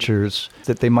old pictures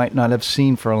that they might not have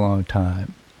seen for a long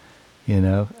time.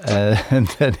 And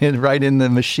then right in the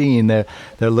machine, they're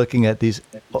looking at these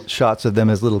shots of them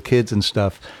as little kids and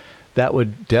stuff. That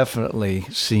would definitely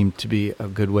seem to be a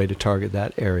good way to target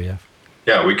that area.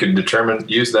 Yeah, we could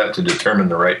use that to determine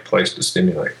the right place to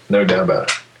stimulate. No doubt about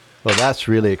it. Well, that's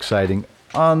really exciting.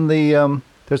 On the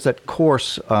there's that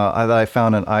course that I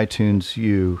found on iTunes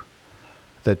U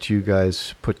that you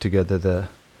guys put together,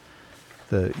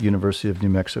 the University of New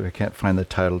Mexico. I can't find the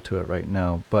title to it right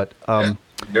now, but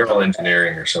neural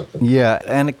engineering or something. Yeah,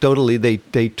 anecdotally,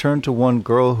 they turned to one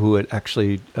girl who had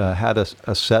actually had a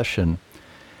session,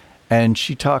 and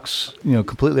she talks,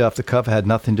 completely off the cuff, had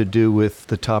nothing to do with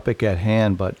the topic at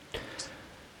hand, but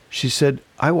she said,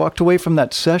 I walked away from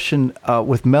that session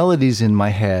with melodies in my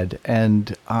head,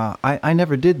 and I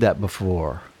never did that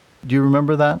before. Do you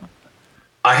remember that?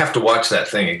 I have to watch that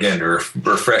thing again to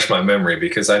refresh my memory,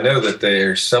 because I know that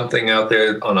there's something out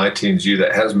there on iTunes U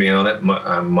that has me on it.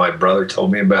 My brother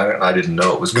told me about it. I didn't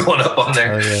know it was going up on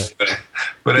there. Oh, yeah.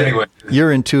 But anyway.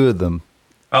 You're in two of them.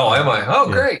 Oh, am I? Oh,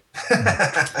 yeah. Great.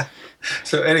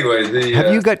 So anyway.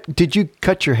 Did you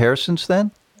cut your hair since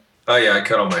then? Oh, yeah, I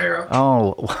cut all my hair off.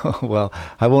 Oh, well,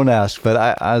 I won't ask, but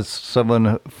I, as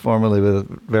someone formerly with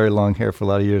very long hair for a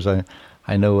lot of years,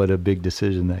 I know what a big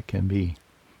decision that can be.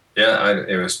 Yeah,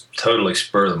 it was totally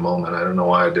spur of the moment. I don't know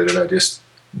why I did it. I just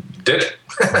did it.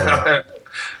 Oh.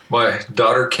 My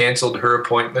daughter canceled her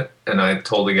appointment, and I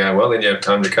told the guy, well, then you have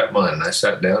time to cut mine. And I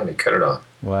sat down and he cut it off.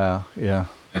 Wow, yeah.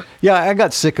 Yeah, I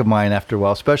got sick of mine after a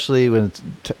while, especially when it's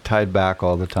tied back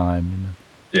all the time.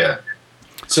 Yeah.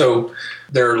 So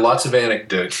there are lots of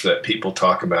anecdotes that people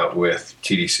talk about with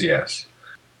TDCS.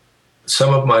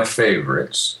 Some of my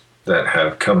favorites that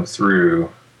have come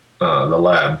through the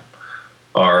lab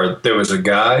there was a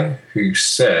guy who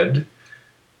said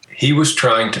he was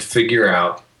trying to figure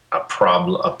out a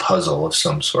puzzle of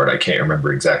some sort. I can't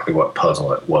remember exactly what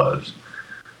puzzle it was,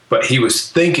 but he was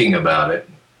thinking about it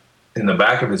in the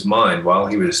back of his mind while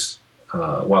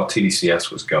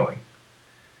TDCS was going.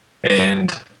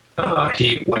 And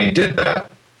when he did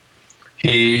that,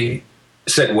 he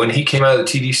said when he came out of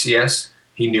the TDCS,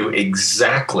 he knew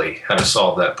exactly how to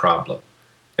solve that problem.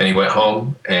 And he went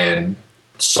home and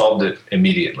solved it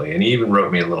immediately. And he even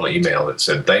wrote me a little email that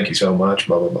said, "Thank you so much,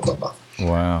 blah, blah, blah, blah, blah."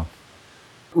 Wow.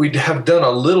 We have done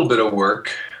a little bit of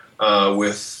work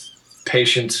with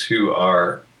patients who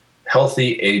are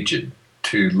healthy, aged,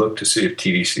 to look to see if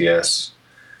TDCS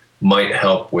might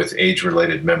help with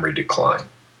age-related memory decline.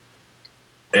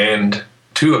 And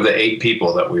 2 of the 8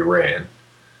 people that we ran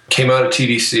came out of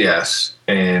TDCS,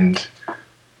 and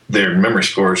their memory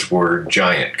scores were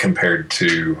giant compared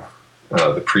to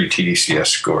the pre-TDCS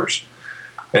scores.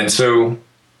 And so,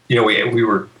 we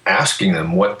were asking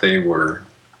them what they were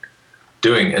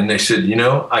doing, and they said,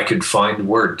 I could find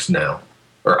words now,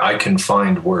 or I can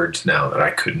find words now that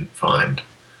I couldn't find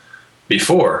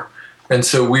before. And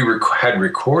so we had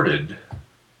recorded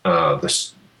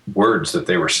the words that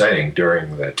they were saying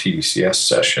during the TDCS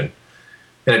session,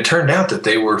 and it turned out that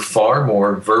they were far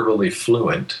more verbally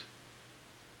fluent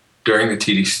during the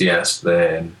TDCS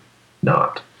than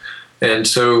not. And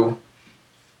so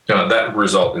that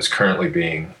result is currently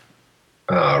being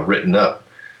written up.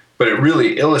 But it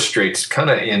really illustrates kind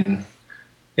of in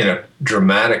a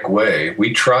dramatic way.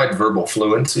 We tried verbal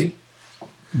fluency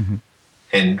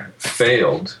and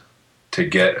failed to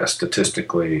get a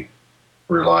statistically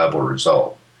reliable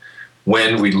result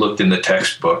when we looked in the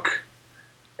textbook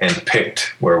and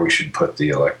picked where we should put the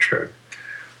electrode.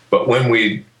 But when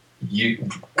we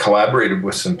collaborated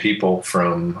with some people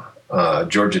from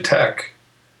Georgia Tech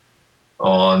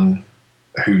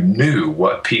who knew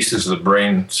what pieces of the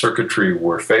brain circuitry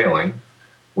were failing,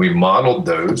 we modeled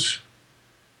those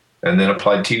and then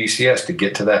applied TDCS to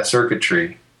get to that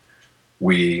circuitry.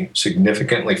 We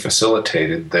significantly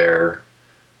facilitated their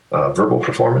verbal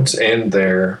performance and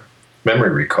their memory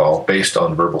recall based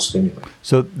on verbal stimuli.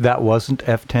 So that wasn't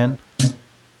F10?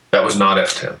 That was not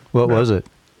F10. What was it?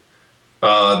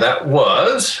 That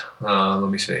was, let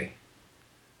me see.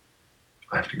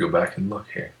 I have to go back and look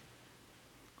here.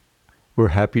 We're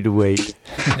happy to wait.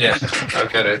 Yeah,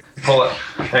 I've got to pull up.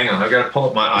 Hang on, I've got to pull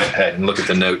up my iPad and look at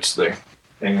the notes there.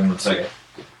 Hang on 1 second.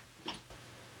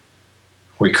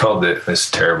 We called it, this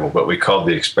is terrible, but we called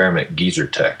the experiment Geezer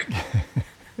Tech.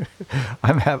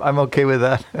 I'm okay with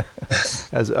that.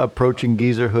 As approaching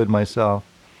geezerhood myself.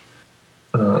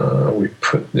 We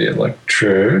put the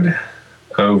electrode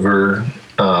over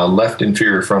left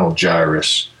inferior frontal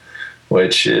gyrus,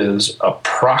 which is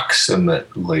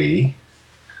approximately,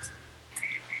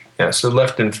 so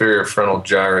left inferior frontal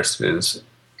gyrus is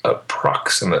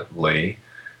approximately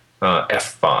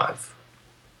F5.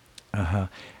 Uh-huh.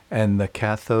 And the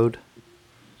cathode?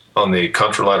 On the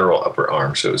contralateral upper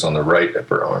arm, so it was on the right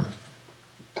upper arm.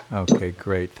 Okay,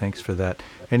 great. Thanks for that.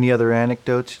 Any other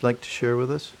anecdotes you'd like to share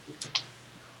with us?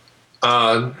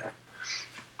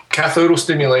 Cathodal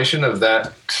stimulation of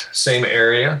that same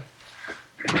area,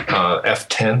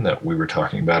 F10 that we were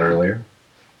talking about earlier.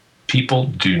 People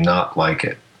do not like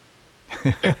it.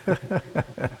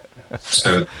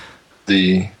 So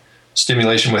the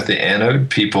stimulation with the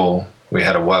anode, we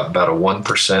had about a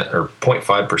 1% or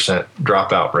 0.5%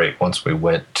 dropout rate once we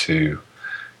went to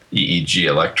EEG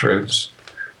electrodes.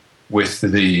 With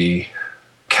the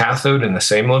cathode in the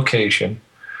same location,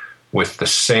 with the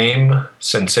same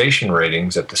sensation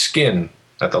ratings at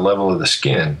the level of the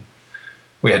skin,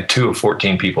 we had 2 of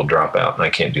 14 people drop out. And I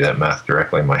can't do that math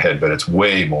directly in my head, but it's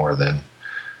way more than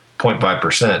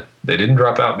 0.5%. They didn't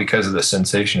drop out because of the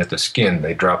sensation at the skin.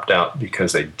 They dropped out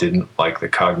because they didn't like the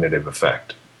cognitive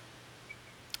effect.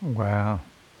 Wow.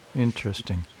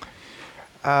 Interesting.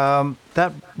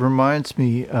 That reminds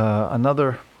me,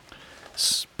 another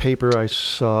paper I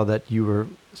saw that you were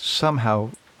somehow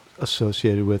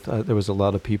associated with. There was a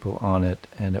lot of people on it,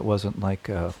 and it wasn't like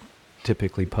a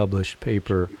typically published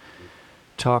paper.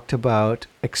 Talked about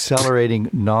accelerating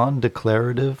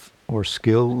non-declarative or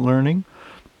skill learning.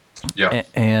 Yeah.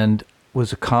 And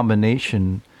was a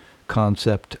combination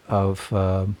concept of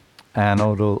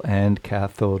anodal and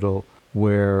cathodal,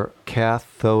 where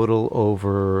cathodal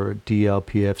over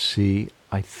DLPFC,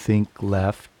 I think,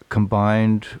 left,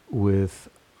 combined with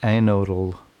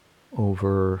anodal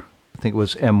over, I think it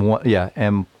was M1,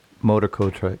 M motor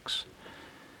cortex,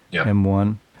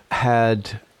 M1,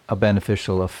 had a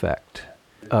beneficial effect.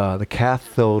 The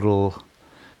cathodal,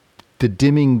 the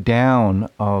dimming down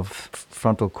of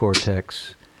frontal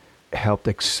cortex helped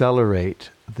accelerate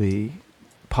the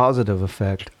positive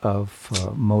effect of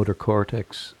motor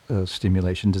cortex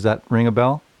stimulation. Does that ring a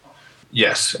bell?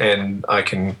 Yes, and I'll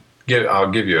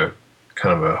give you a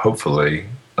kind of a hopefully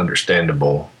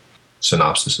understandable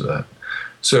synopsis of that.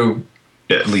 So,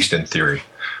 at least in theory.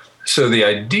 So the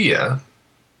idea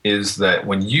is that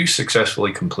when you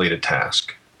successfully complete a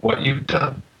task, what you've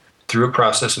done through a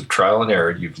process of trial and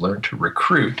error, you've learned to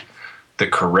recruit the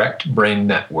correct brain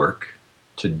network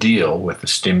to deal with the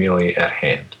stimuli at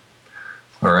hand.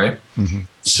 All right? Mm-hmm.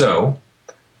 So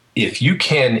if you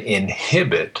can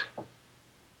inhibit,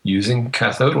 using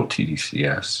cathodal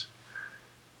TDCS,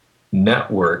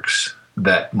 networks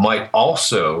that might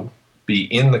also be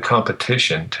in the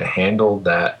competition to handle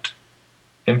that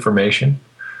information,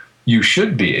 you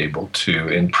should be able to,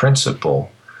 in principle,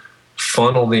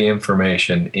 funnel the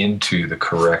information into the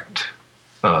correct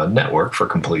network for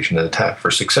completion of the task,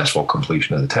 for successful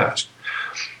completion of the task.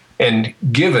 And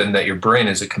given that your brain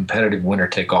is a competitive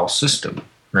winner-take-all system,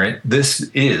 right, this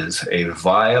is a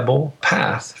viable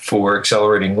path for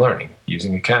accelerating learning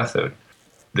using a cathode.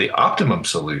 The optimum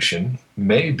solution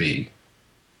may be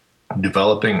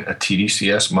developing a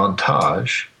TDCS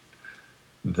montage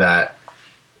that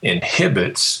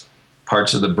inhibits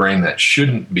parts of the brain that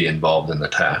shouldn't be involved in the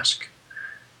task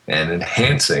and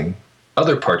enhancing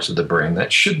other parts of the brain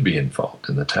that should be involved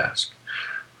in the task,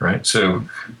 right? So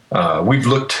we've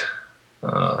looked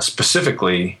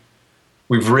specifically,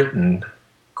 we've written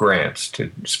grants to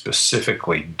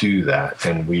specifically do that,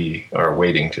 and we are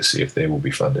waiting to see if they will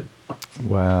be funded.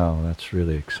 Wow, that's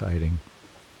really exciting.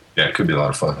 Yeah, it could be a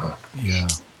lot of fun, huh? Yeah.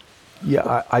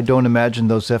 Yeah, I don't imagine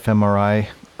those fMRI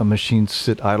machines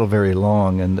sit idle very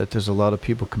long, and that there's a lot of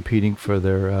people competing for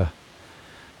their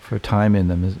for time in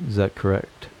them. Is that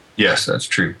correct? Yes, that's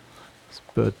true.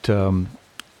 But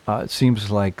it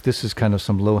seems like this is kind of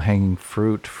some low-hanging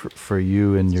fruit for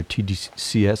you and your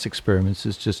TDCS experiments,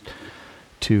 is just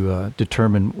to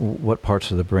determine what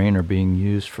parts of the brain are being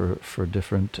used for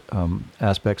different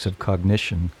aspects of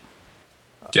cognition.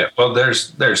 Yeah, well,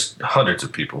 there's hundreds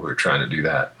of people who are trying to do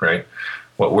that, right?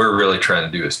 What we're really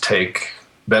trying to do is take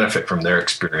benefit from their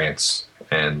experience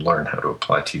and learn how to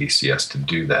apply TDCS to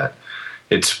do that.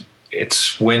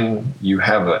 It's when you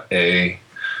have a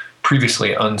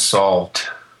previously unsolved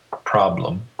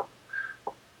problem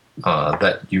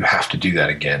that you have to do that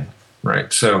again,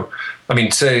 right? So, I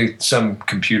mean, say some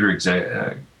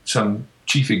some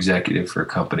chief executive for a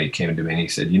company came to me and he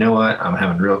said, you know what, I'm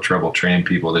having real trouble training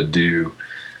people to do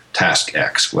task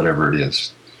X, whatever it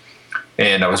is.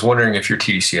 And I was wondering if your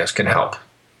TDCS can help.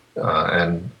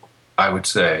 And I would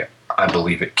say, I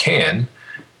believe it can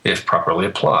if properly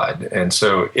applied. And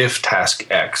so if task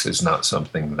X is not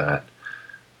something that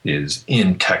is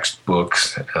in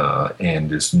textbooks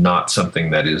and is not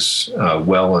something that is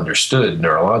well understood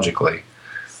neurologically,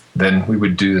 then we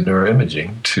would do the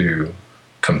neuroimaging to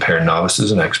compare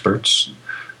novices and experts,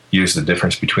 use the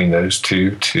difference between those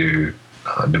two to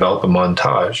develop a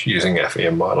montage using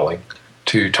FEM modeling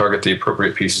to target the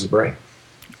appropriate pieces of brain.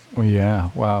 Well, yeah,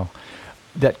 wow.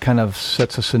 That kind of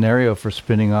sets a scenario for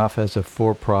spinning off as a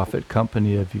for-profit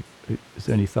company. Is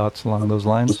there any thoughts along those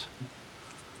lines?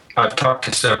 I've talked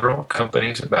to several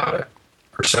companies about it,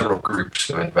 or several groups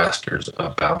of investors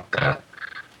about that.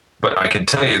 But I can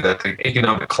tell you that the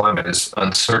economic climate is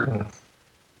uncertain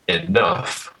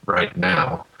enough right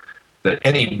now that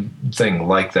anything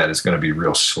like that is going to be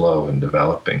real slow in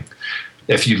developing.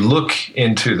 If you look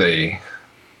into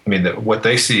what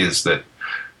they see is that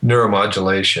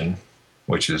neuromodulation,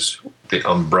 which is the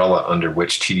umbrella under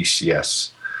which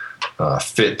TDCS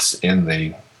fits in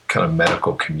the kind of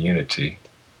medical community,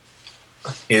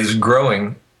 is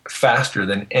growing faster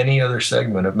than any other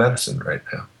segment of medicine right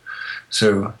now.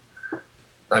 So,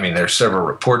 I mean, there's several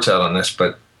reports out on this,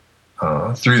 but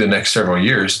through the next several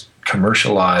years,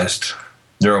 commercialized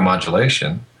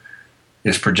neuromodulation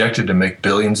is projected to make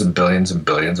billions and billions and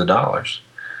billions of dollars.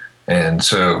 And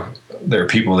so there are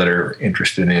people that are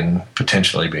interested in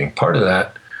potentially being part of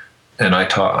that. And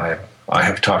I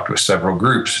have talked with several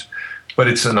groups, but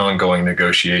it's an ongoing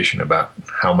negotiation about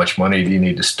how much money do you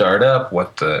need to start up,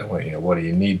 what do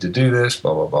you need to do this,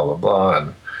 blah, blah, blah, blah, blah,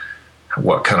 and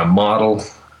what kind of model,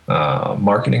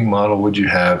 marketing model would you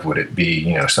have? Would it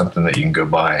be, something that you can go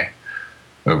buy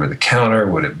over the counter?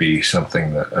 Would it be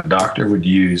something that a doctor would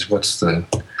use?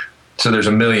 So there's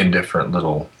a million different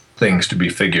little things to be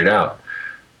figured out.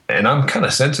 And I'm kind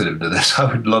of sensitive to this. I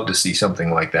would love to see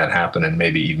something like that happen and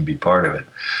maybe even be part of it.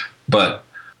 But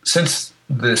since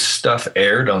this stuff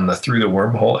aired on the Through the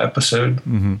Wormhole episode,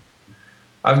 mm-hmm.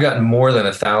 I've gotten more than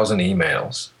 1,000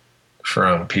 emails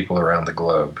from people around the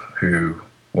globe who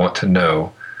want to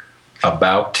know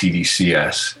about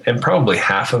TDCS, and probably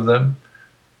half of them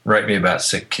write me about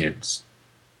sick kids.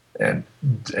 And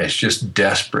it's just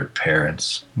desperate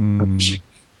parents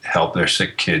help their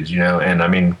sick kids, and I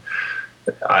mean,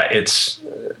 it's,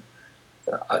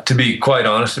 to be quite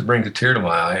honest, it brings a tear to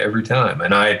my eye every time.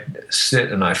 And I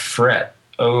sit and I fret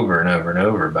over and over and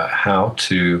over about how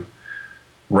to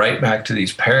write back to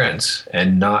these parents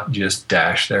and not just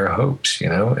dash their hopes,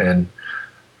 and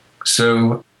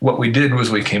So what we did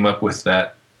was we came up with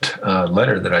that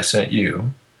letter that I sent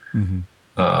you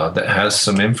that has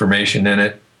some information in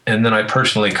it. And then I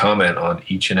personally comment on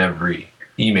each and every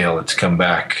email that's come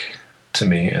back to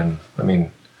me. And I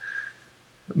mean,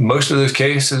 most of those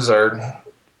cases are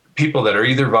people that are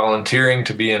either volunteering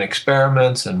to be in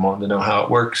experiments and want to know how it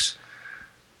works,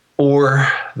 or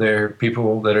they're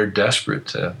people that are desperate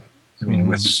to,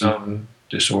 with some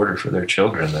disorder for their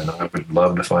children, then I would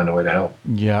love to find a way to help.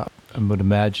 Yeah, I would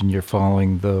imagine you're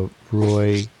following the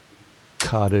Roy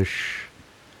Kaddish,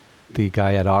 the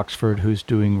guy at Oxford who's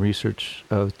doing research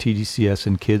of TDCS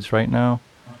in kids right now.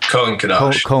 Cohen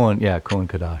Kaddish. Cohen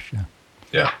Kaddish, yeah.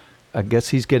 Yeah. I guess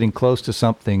he's getting close to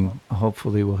something.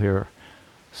 Hopefully we'll hear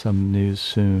some news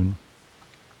soon.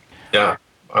 Yeah,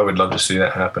 I would love to see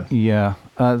that happen. Yeah.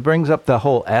 It brings up the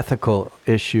whole ethical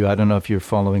issue. I don't know if you're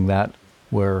following that,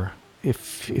 where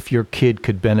if your kid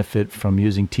could benefit from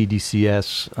using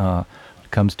TDCS when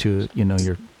it comes to,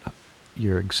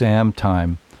 your exam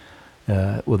time,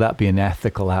 will that be an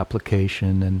ethical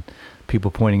application? And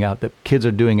people pointing out that kids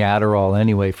are doing Adderall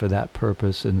anyway for that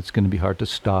purpose, and it's going to be hard to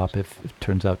stop if it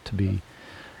turns out to be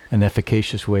an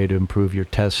efficacious way to improve your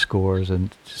test scores,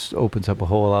 and just opens up a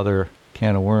whole other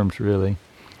can of worms, really.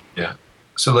 Yeah.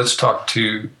 So let's talk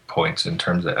 2 points in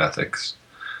terms of ethics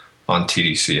on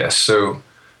TDCS. So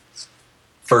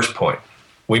first point,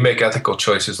 we make ethical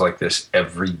choices like this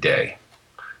every day,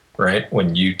 right?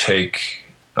 When you take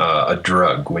a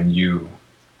drug, when you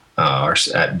are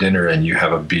at dinner and you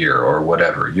have a beer or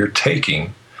whatever, you're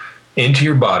taking into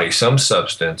your body some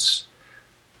substance,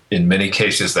 in many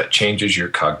cases that changes your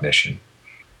cognition.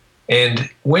 And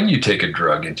when you take a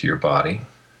drug into your body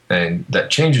and that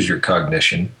changes your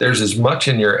cognition, there's as much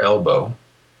in your elbow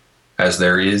as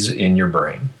there is in your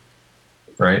brain,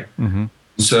 right? Mm-hmm.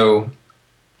 So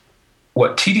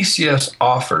what TDCS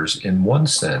offers in one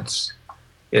sense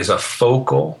is a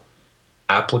focal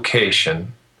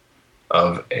application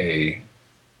of an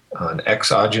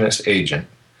exogenous agent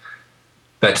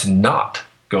that's not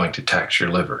going to tax your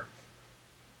liver,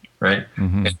 right?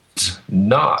 Mm-hmm. It's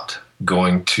not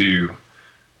going to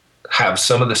have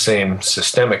some of the same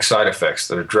systemic side effects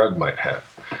that a drug might have.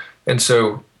 And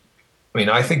so,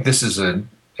 I think this is an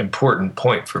important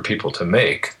point for people to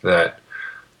make, that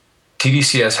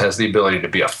TDCS has the ability to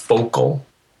be a focal,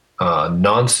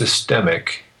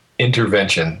 non-systemic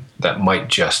intervention that might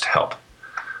just help.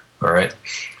 All right.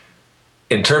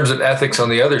 In terms of ethics on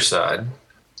the other side,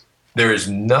 there is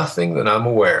nothing that I'm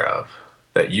aware of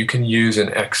that you can use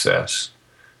in excess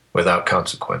without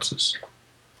consequences.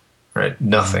 Right?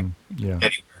 Nothing. Yeah.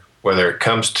 Anywhere. Whether it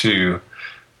comes to,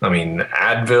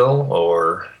 Advil,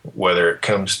 or whether it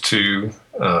comes to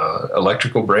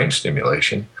electrical brain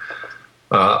stimulation,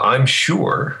 I'm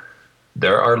sure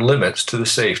there are limits to the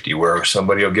safety where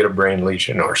somebody will get a brain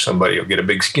lesion, or somebody will get a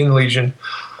big skin lesion,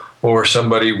 or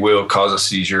somebody will cause a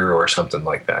seizure or something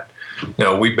like that.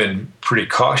 We've been pretty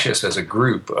cautious as a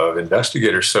group of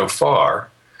investigators so far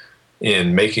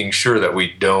in making sure that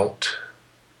we don't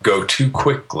go too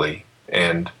quickly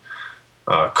and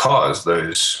cause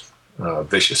those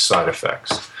vicious side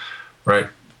effects, right?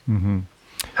 Mm-hmm.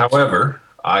 However,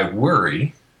 I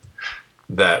worry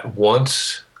that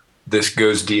once this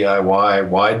goes DIY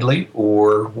widely,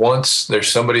 or once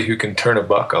there's somebody who can turn a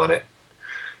buck on it,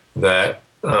 that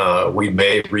we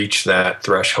may reach that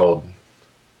threshold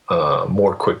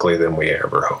more quickly than we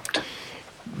ever hoped.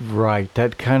 Right.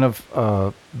 That kind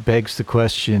of begs the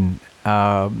question.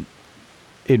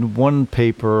 In one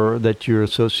paper that you're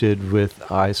associated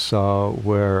with, I saw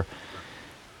where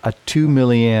a 2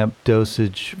 milliamp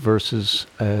dosage versus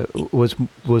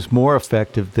was more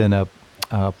effective than a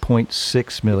 0.6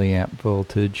 milliamp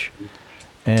voltage,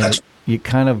 and it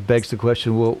kind of begs the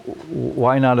question: well,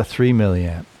 why not a 3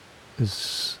 milliamp?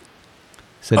 Is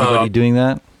anybody doing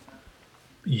that?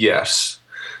 Yes.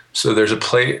 So there's a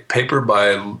paper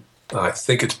by, I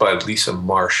think it's by Lisa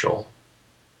Marshall,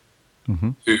 mm-hmm.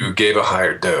 who gave a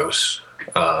higher dose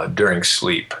during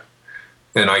sleep.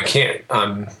 And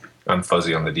I'm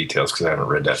fuzzy on the details because I haven't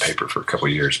read that paper for a couple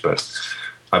of years, but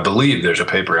I believe there's a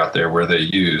paper out there where they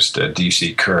used a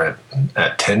DC current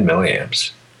at 10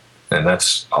 milliamps, and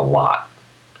that's a lot.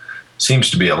 Seems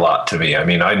to be a lot to me.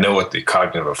 I know what the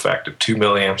cognitive effect of 2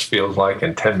 milliamps feels like,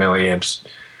 and 10 milliamps,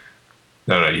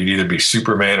 no, you'd either be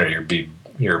Superman or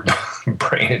your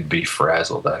brain would be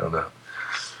frazzled. I don't know.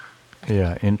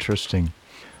 Yeah, interesting.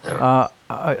 I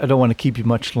don't want to keep you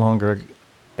much longer.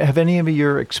 Have any of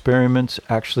your experiments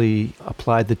actually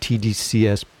applied the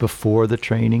TDCS before the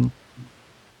training?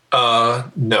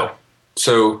 No.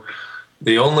 So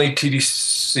the only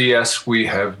TDCS we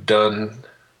have done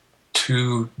to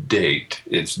to date,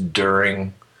 it's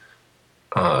during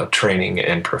training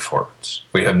and performance.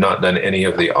 We have not done any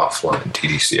of the offline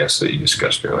TDCS that you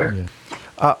discussed earlier. Yeah.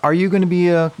 Are you going to be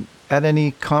at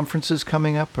any conferences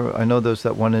coming up? Or I know there's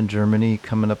that one in Germany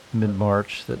coming up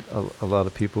mid-March that a lot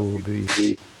of people will be.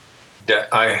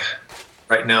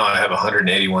 Right now I have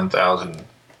 181,000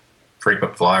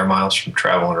 frequent flyer miles from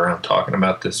traveling around talking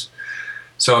about this.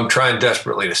 So I'm trying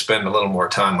desperately to spend a little more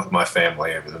time with my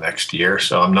family over the next year.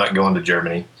 So I'm not going to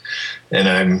Germany,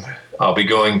 and I'll be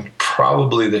going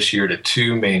probably this year to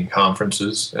 2 main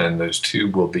conferences, and those 2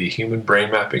 will be Human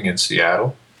Brain Mapping in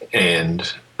Seattle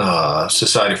and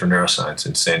Society for Neuroscience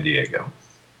in San Diego.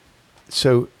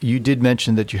 So you did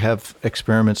mention that you have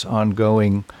experiments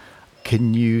ongoing.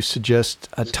 Can you suggest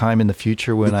a time in the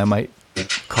future when I might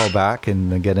call back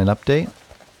and get an update?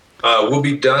 We'll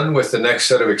be done with the next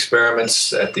set of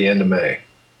experiments at the end of May.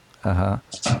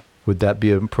 Would that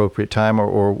be an appropriate time,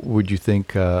 or would you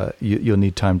think you'll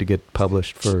need time to get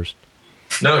published first?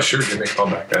 No, sure. Give me a call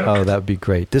back. Oh, that would be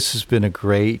great. This has been a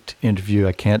great interview.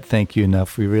 I can't thank you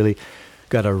enough. We really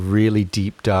got a really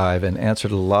deep dive and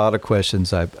answered a lot of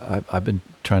questions I've been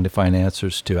trying to find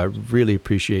answers to. I really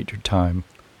appreciate your time.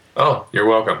 Oh, you're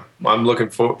welcome. I'm looking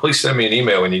forward. Please send me an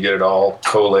email when you get it all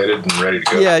collated and ready to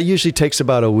go. Yeah, it usually takes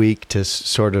about a week to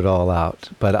sort it all out,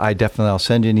 but I'll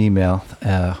send you an email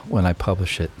when I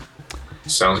publish it.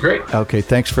 Sounds great. Okay,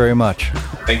 thanks very much.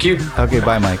 Thank you. Okay,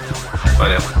 bye, Mike.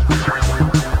 Bye now.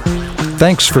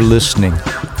 Thanks for listening.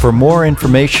 For more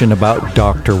information about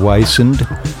Dr. Weisend,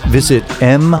 visit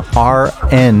mrn.org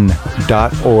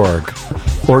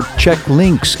or check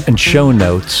links and show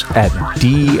notes at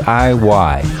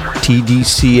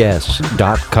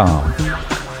DIYTDCS.com.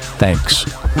 Thanks.